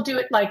sometimes I'll do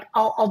it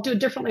I'll do it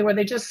differently where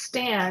they just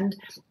stand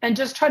and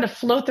just try to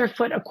float their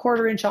foot a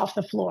quarter inch off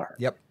the floor.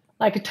 Yep.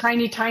 Like a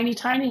tiny, tiny,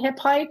 tiny hip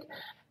hike.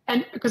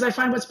 And because I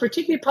find what's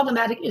particularly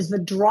problematic is the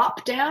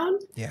drop down.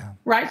 Yeah.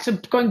 Right. So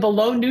going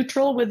below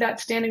neutral with that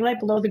standing leg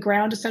below the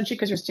ground, essentially,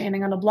 because you're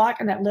standing on a block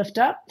and that lift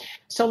up.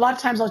 So a lot of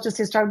times I'll just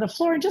say start on the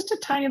floor and just a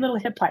tiny little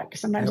hip hike.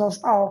 Sometimes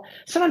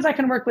sometimes I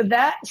can work with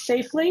that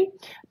safely,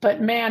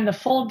 but man, the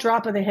full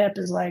drop of the hip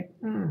is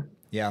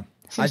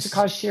seems to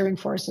cause shearing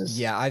forces.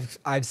 Yeah.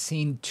 I've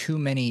seen too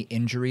many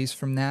injuries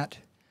from that.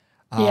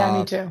 Yeah,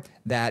 me too.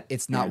 That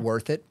it's not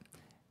worth it.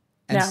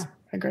 And no,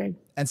 agreed.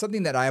 And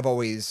something that I've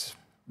always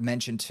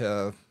mentioned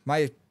to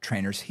my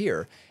trainers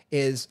here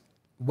is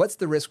what's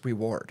the risk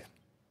reward?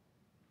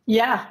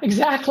 Yeah,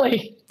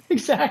 exactly.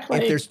 Exactly.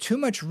 If there's too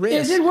much risk.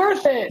 Is it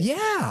worth it?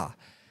 Yeah.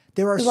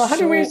 There's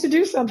 100 ways to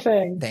do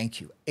something.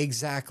 Thank you.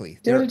 Exactly.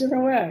 Do it a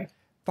different way.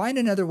 Find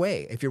another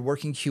way. If you're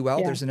working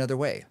QL, there's another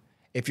way.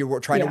 If you're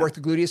trying to work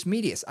the gluteus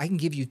medius, I can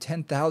give you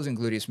 10,000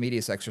 gluteus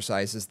medius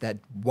exercises that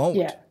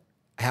won't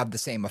have the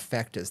same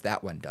effect as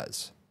that one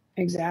does.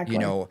 Exactly.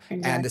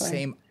 And the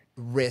same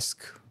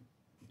risk,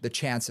 the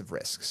chance of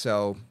risk.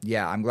 So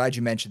yeah, I'm glad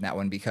you mentioned that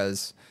one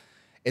because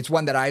it's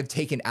one that I've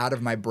taken out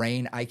of my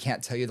brain. I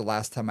can't tell you the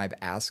last time I've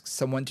asked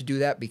someone to do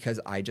that because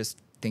I just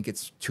think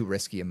it's too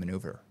risky a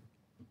maneuver.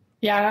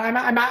 Yeah,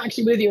 I'm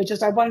actually with you. It's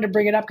just I wanted to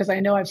bring it up because I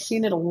know I've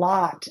seen it a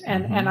lot,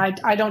 and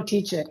I don't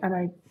teach it,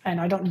 and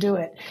I don't do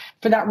it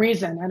for that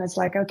reason. And it's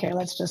like, okay,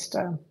 let's just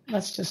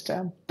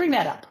bring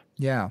that up.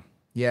 Yeah,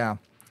 yeah.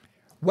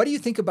 What do you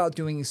think about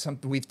doing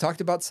something? We've talked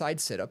about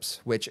side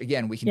sit-ups, which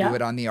again we can do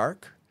it on the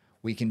arc.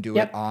 We can do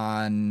it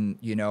on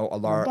a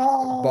large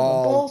ball,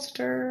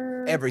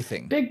 bolster,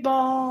 everything, big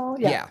ball.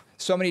 Yeah,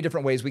 so many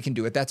different ways we can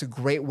do it. That's a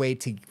great way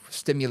to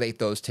stimulate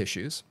those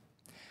tissues.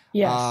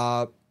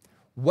 Yes.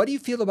 What do you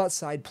feel about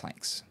side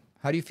planks?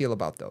 How do you feel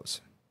about those?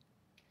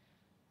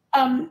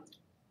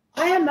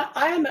 I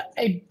am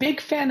a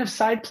big fan of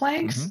side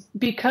planks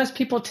because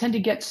people tend to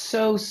get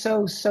so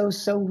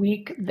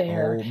weak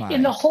there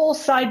in the whole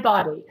side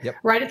body,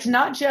 right? It's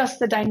not just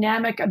the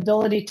dynamic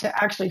ability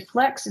to actually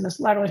flex and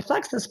laterally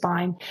flex the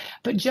spine,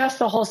 but just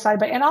the whole side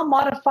body. And I'll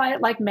modify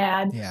it like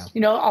mad. Yeah.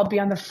 I'll be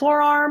on the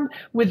forearm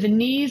with the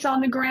knees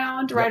on the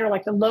ground, right? Or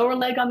like the lower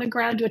leg on the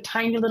ground, do a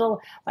tiny little,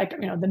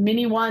 the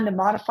mini one, the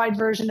modified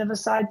version of a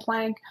side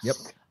plank. Yep.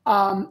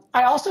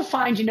 I also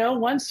find,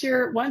 once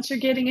you're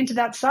getting into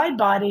that side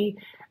body,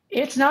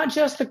 it's not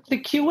just the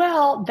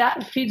QL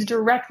that feeds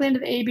directly into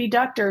the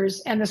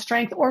abductors and the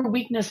strength or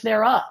weakness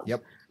thereof.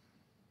 Yep.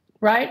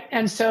 Right.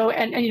 And so,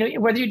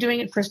 and whether you're doing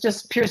it for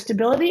just pure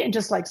stability and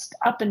just like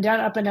up and down,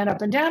 up and down,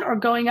 up and down, or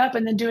going up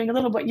and then doing a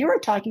little what you were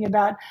talking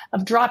about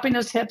of dropping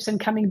those hips and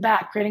coming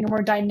back, creating a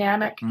more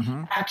dynamic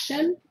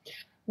action.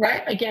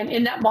 Right. Again,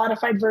 in that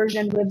modified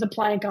version with the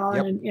plank on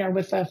and,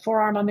 with the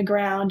forearm on the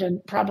ground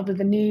and probably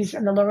the knees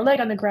and the lower leg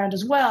on the ground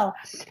as well.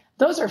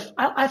 Those are,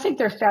 I think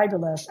they're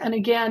fabulous. And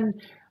again,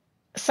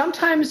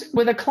 sometimes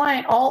with a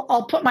client,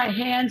 I'll put my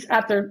hands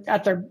at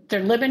their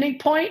limiting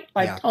point,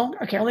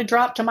 only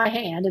drop to my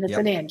hand and it's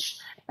an inch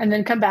and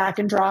then come back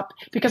and drop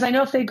because I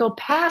know if they go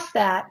past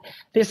that,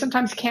 they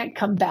sometimes can't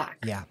come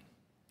back. Yeah.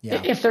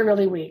 If they're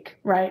really weak.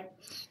 Right.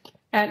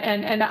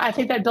 And I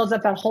think that builds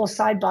up that whole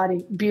side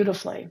body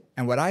beautifully.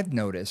 And what I've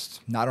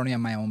noticed, not only on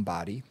my own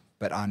body,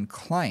 but on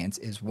clients,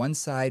 is one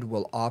side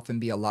will often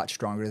be a lot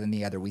stronger than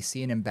the other. We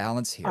see an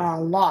imbalance here. A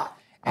lot.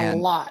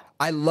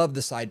 I love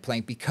the side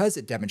plank because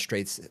it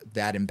demonstrates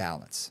that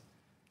imbalance.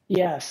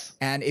 Yes.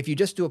 And if you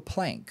just do a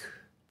plank,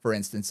 for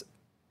instance,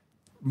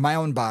 my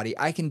own body,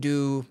 I can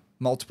do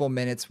multiple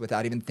minutes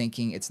without even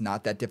thinking. It's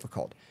not that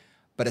difficult.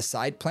 But a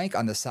side plank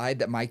on the side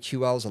that my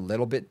QL is a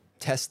little bit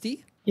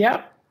testy.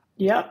 Yep.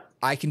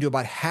 I can do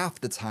about half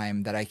the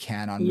time that I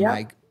can on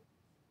my,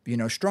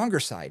 stronger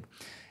side.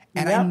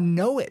 And I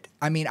know it.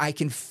 I mean, I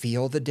can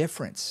feel the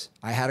difference.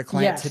 I had a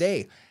client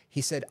today.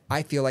 He said,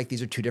 I feel like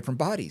these are two different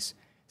bodies.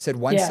 He said,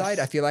 one side,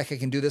 I feel like I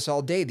can do this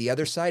all day. The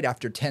other side,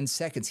 after 10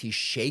 seconds, he's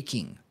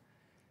shaking.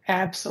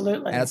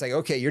 Absolutely. And it's like,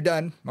 okay, you're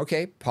done.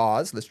 Okay,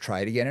 pause. Let's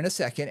try it again in a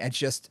second. And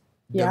just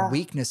the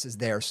weakness is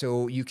there.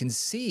 So you can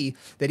see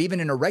that even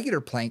in a regular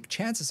plank,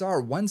 chances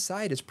are one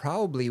side is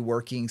probably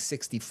working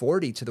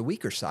 60-40 to the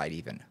weaker side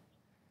even.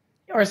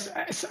 Or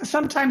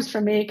sometimes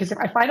for me, because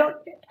if I don't,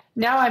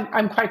 now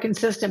I'm quite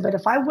consistent, but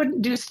if I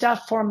wouldn't do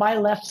stuff for my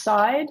left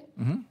side,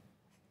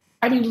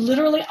 I mean,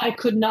 literally, I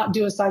could not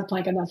do a side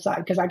plank on that side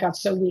because I got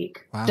so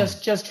weak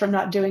just from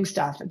not doing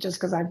stuff. Just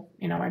because I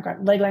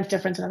got leg length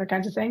difference and other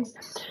kinds of things.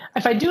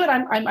 If I do it,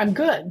 I'm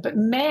good. But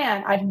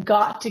man, I've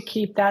got to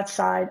keep that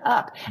side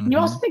up. And you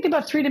also think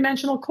about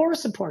three-dimensional core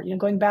support.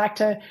 Going back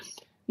to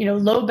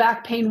low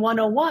back pain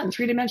 101,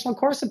 three-dimensional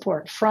core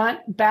support,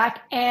 front,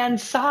 back, and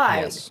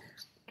side. Yes.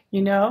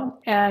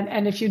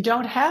 And if you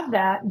don't have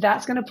that,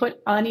 that's going to put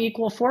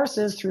unequal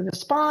forces through the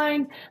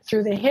spine,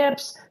 through the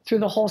hips, through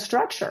the whole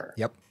structure.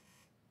 Yep.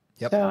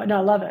 So no, I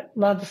love it.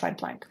 Love the side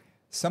plank.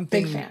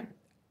 Big fan.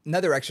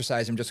 Another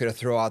exercise I'm just going to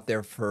throw out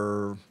there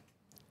for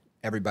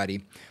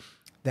everybody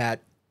that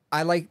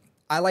I like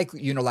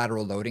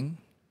unilateral loading.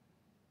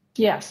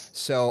 Yes.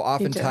 So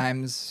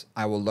oftentimes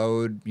I will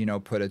load,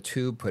 put a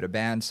tube, put a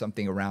band,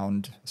 something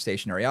around a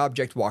stationary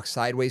object, walk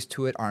sideways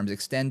to it, arms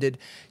extended.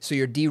 So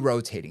you're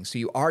derotating. So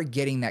you are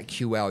getting that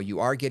QL, you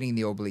are getting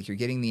the oblique, you're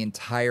getting the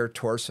entire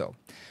torso.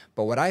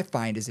 But what I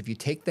find is if you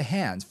take the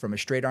hands from a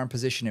straight arm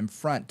position in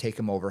front, take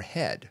them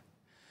overhead,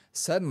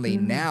 suddenly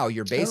now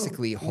you're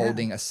basically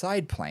holding a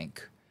side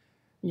plank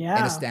in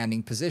a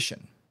standing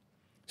position.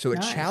 So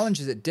it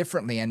challenges it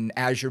differently. And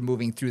as you're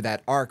moving through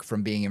that arc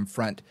from being in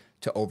front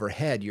to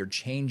overhead, you're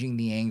changing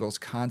the angles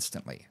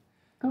constantly.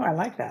 Oh, I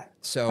like that.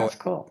 So that's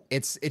cool.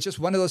 It's just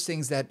one of those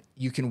things that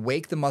you can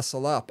wake the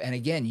muscle up. And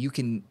again, you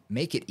can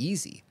make it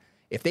easy.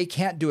 If they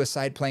can't do a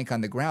side plank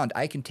on the ground,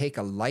 I can take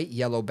a light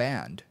yellow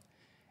band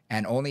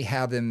and only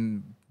have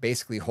them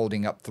basically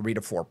holding up 3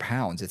 to 4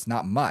 pounds. It's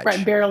not much.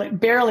 Right,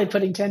 barely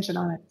putting tension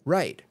on it.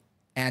 Right.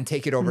 And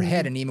take it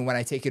overhead. And even when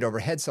I take it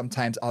overhead,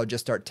 sometimes I'll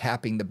just start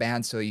tapping the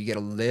band so you get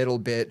a little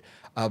bit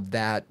of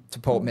that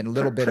a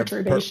little bit of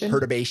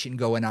perturbation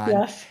going on.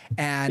 Yes.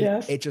 And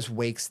it just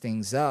wakes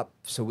things up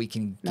so we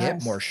can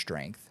get more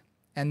strength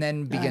and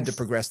then begin to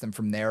progress them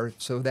from there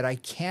so that I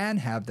can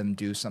have them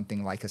do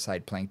something like a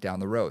side plank down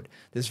the road.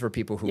 This is for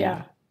people who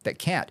that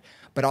can't.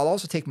 But I'll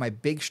also take my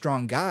big,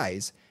 strong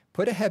guys,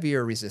 put a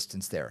heavier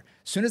resistance there.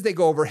 As soon as they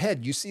go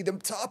overhead, you see them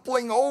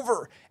toppling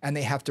over and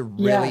they have to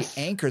really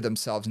anchor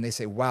themselves. And they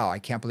say, wow, I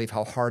can't believe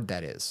how hard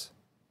that is.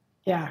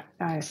 Yeah,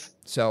 nice.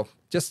 So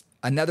just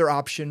another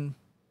option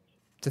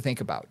to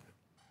think about.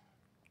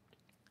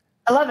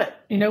 I love it.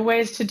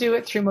 Ways to do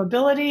it through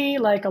mobility,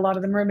 like a lot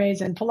of the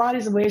mermaids and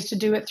Pilates, and ways to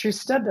do it through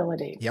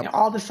stability. Yep.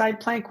 All the side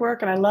plank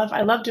work. And I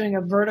love doing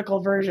a vertical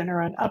version or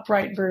an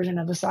upright version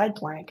of the side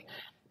plank,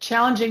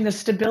 challenging the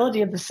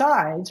stability of the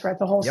sides, right?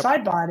 The whole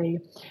side body,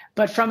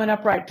 but from an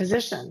upright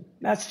position.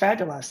 That's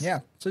fabulous.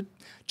 Yeah. So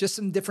just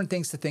some different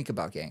things to think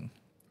about, gang.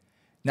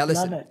 Now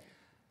listen, love it.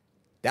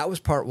 That was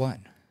part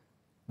one.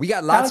 We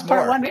got lots more.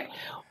 Part one.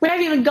 We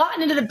haven't even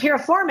gotten into the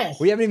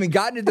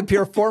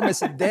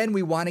piriformis. And then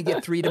we want to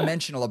get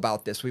three-dimensional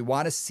about this. We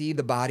want to see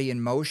the body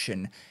in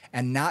motion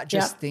and not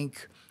just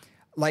think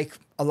like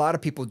a lot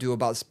of people do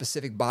about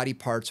specific body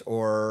parts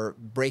or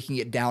breaking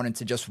it down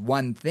into just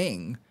one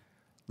thing.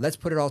 Let's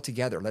put it all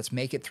together. Let's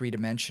make it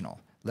three-dimensional.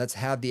 Let's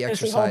have the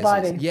exercises. The whole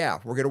body. Yeah,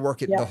 we're going to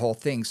work it the whole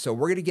thing. So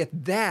we're going to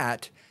get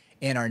that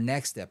in our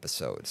next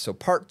episode. So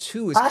part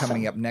 2 is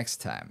coming up next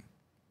time.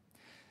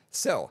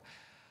 So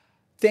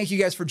thank you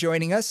guys for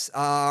joining us.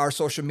 Our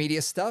social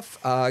media stuff,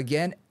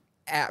 again,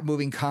 at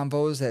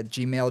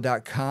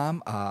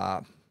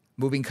movingcombos@gmail.com.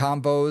 Moving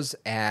Combos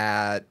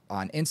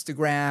on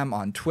Instagram,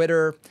 on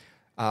Twitter.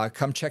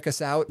 Come check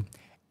us out.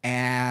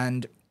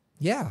 And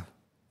yeah,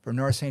 from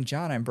North St.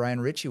 John, I'm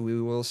Brian Ritchie.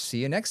 We will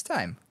see you next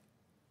time.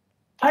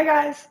 Bye,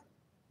 guys.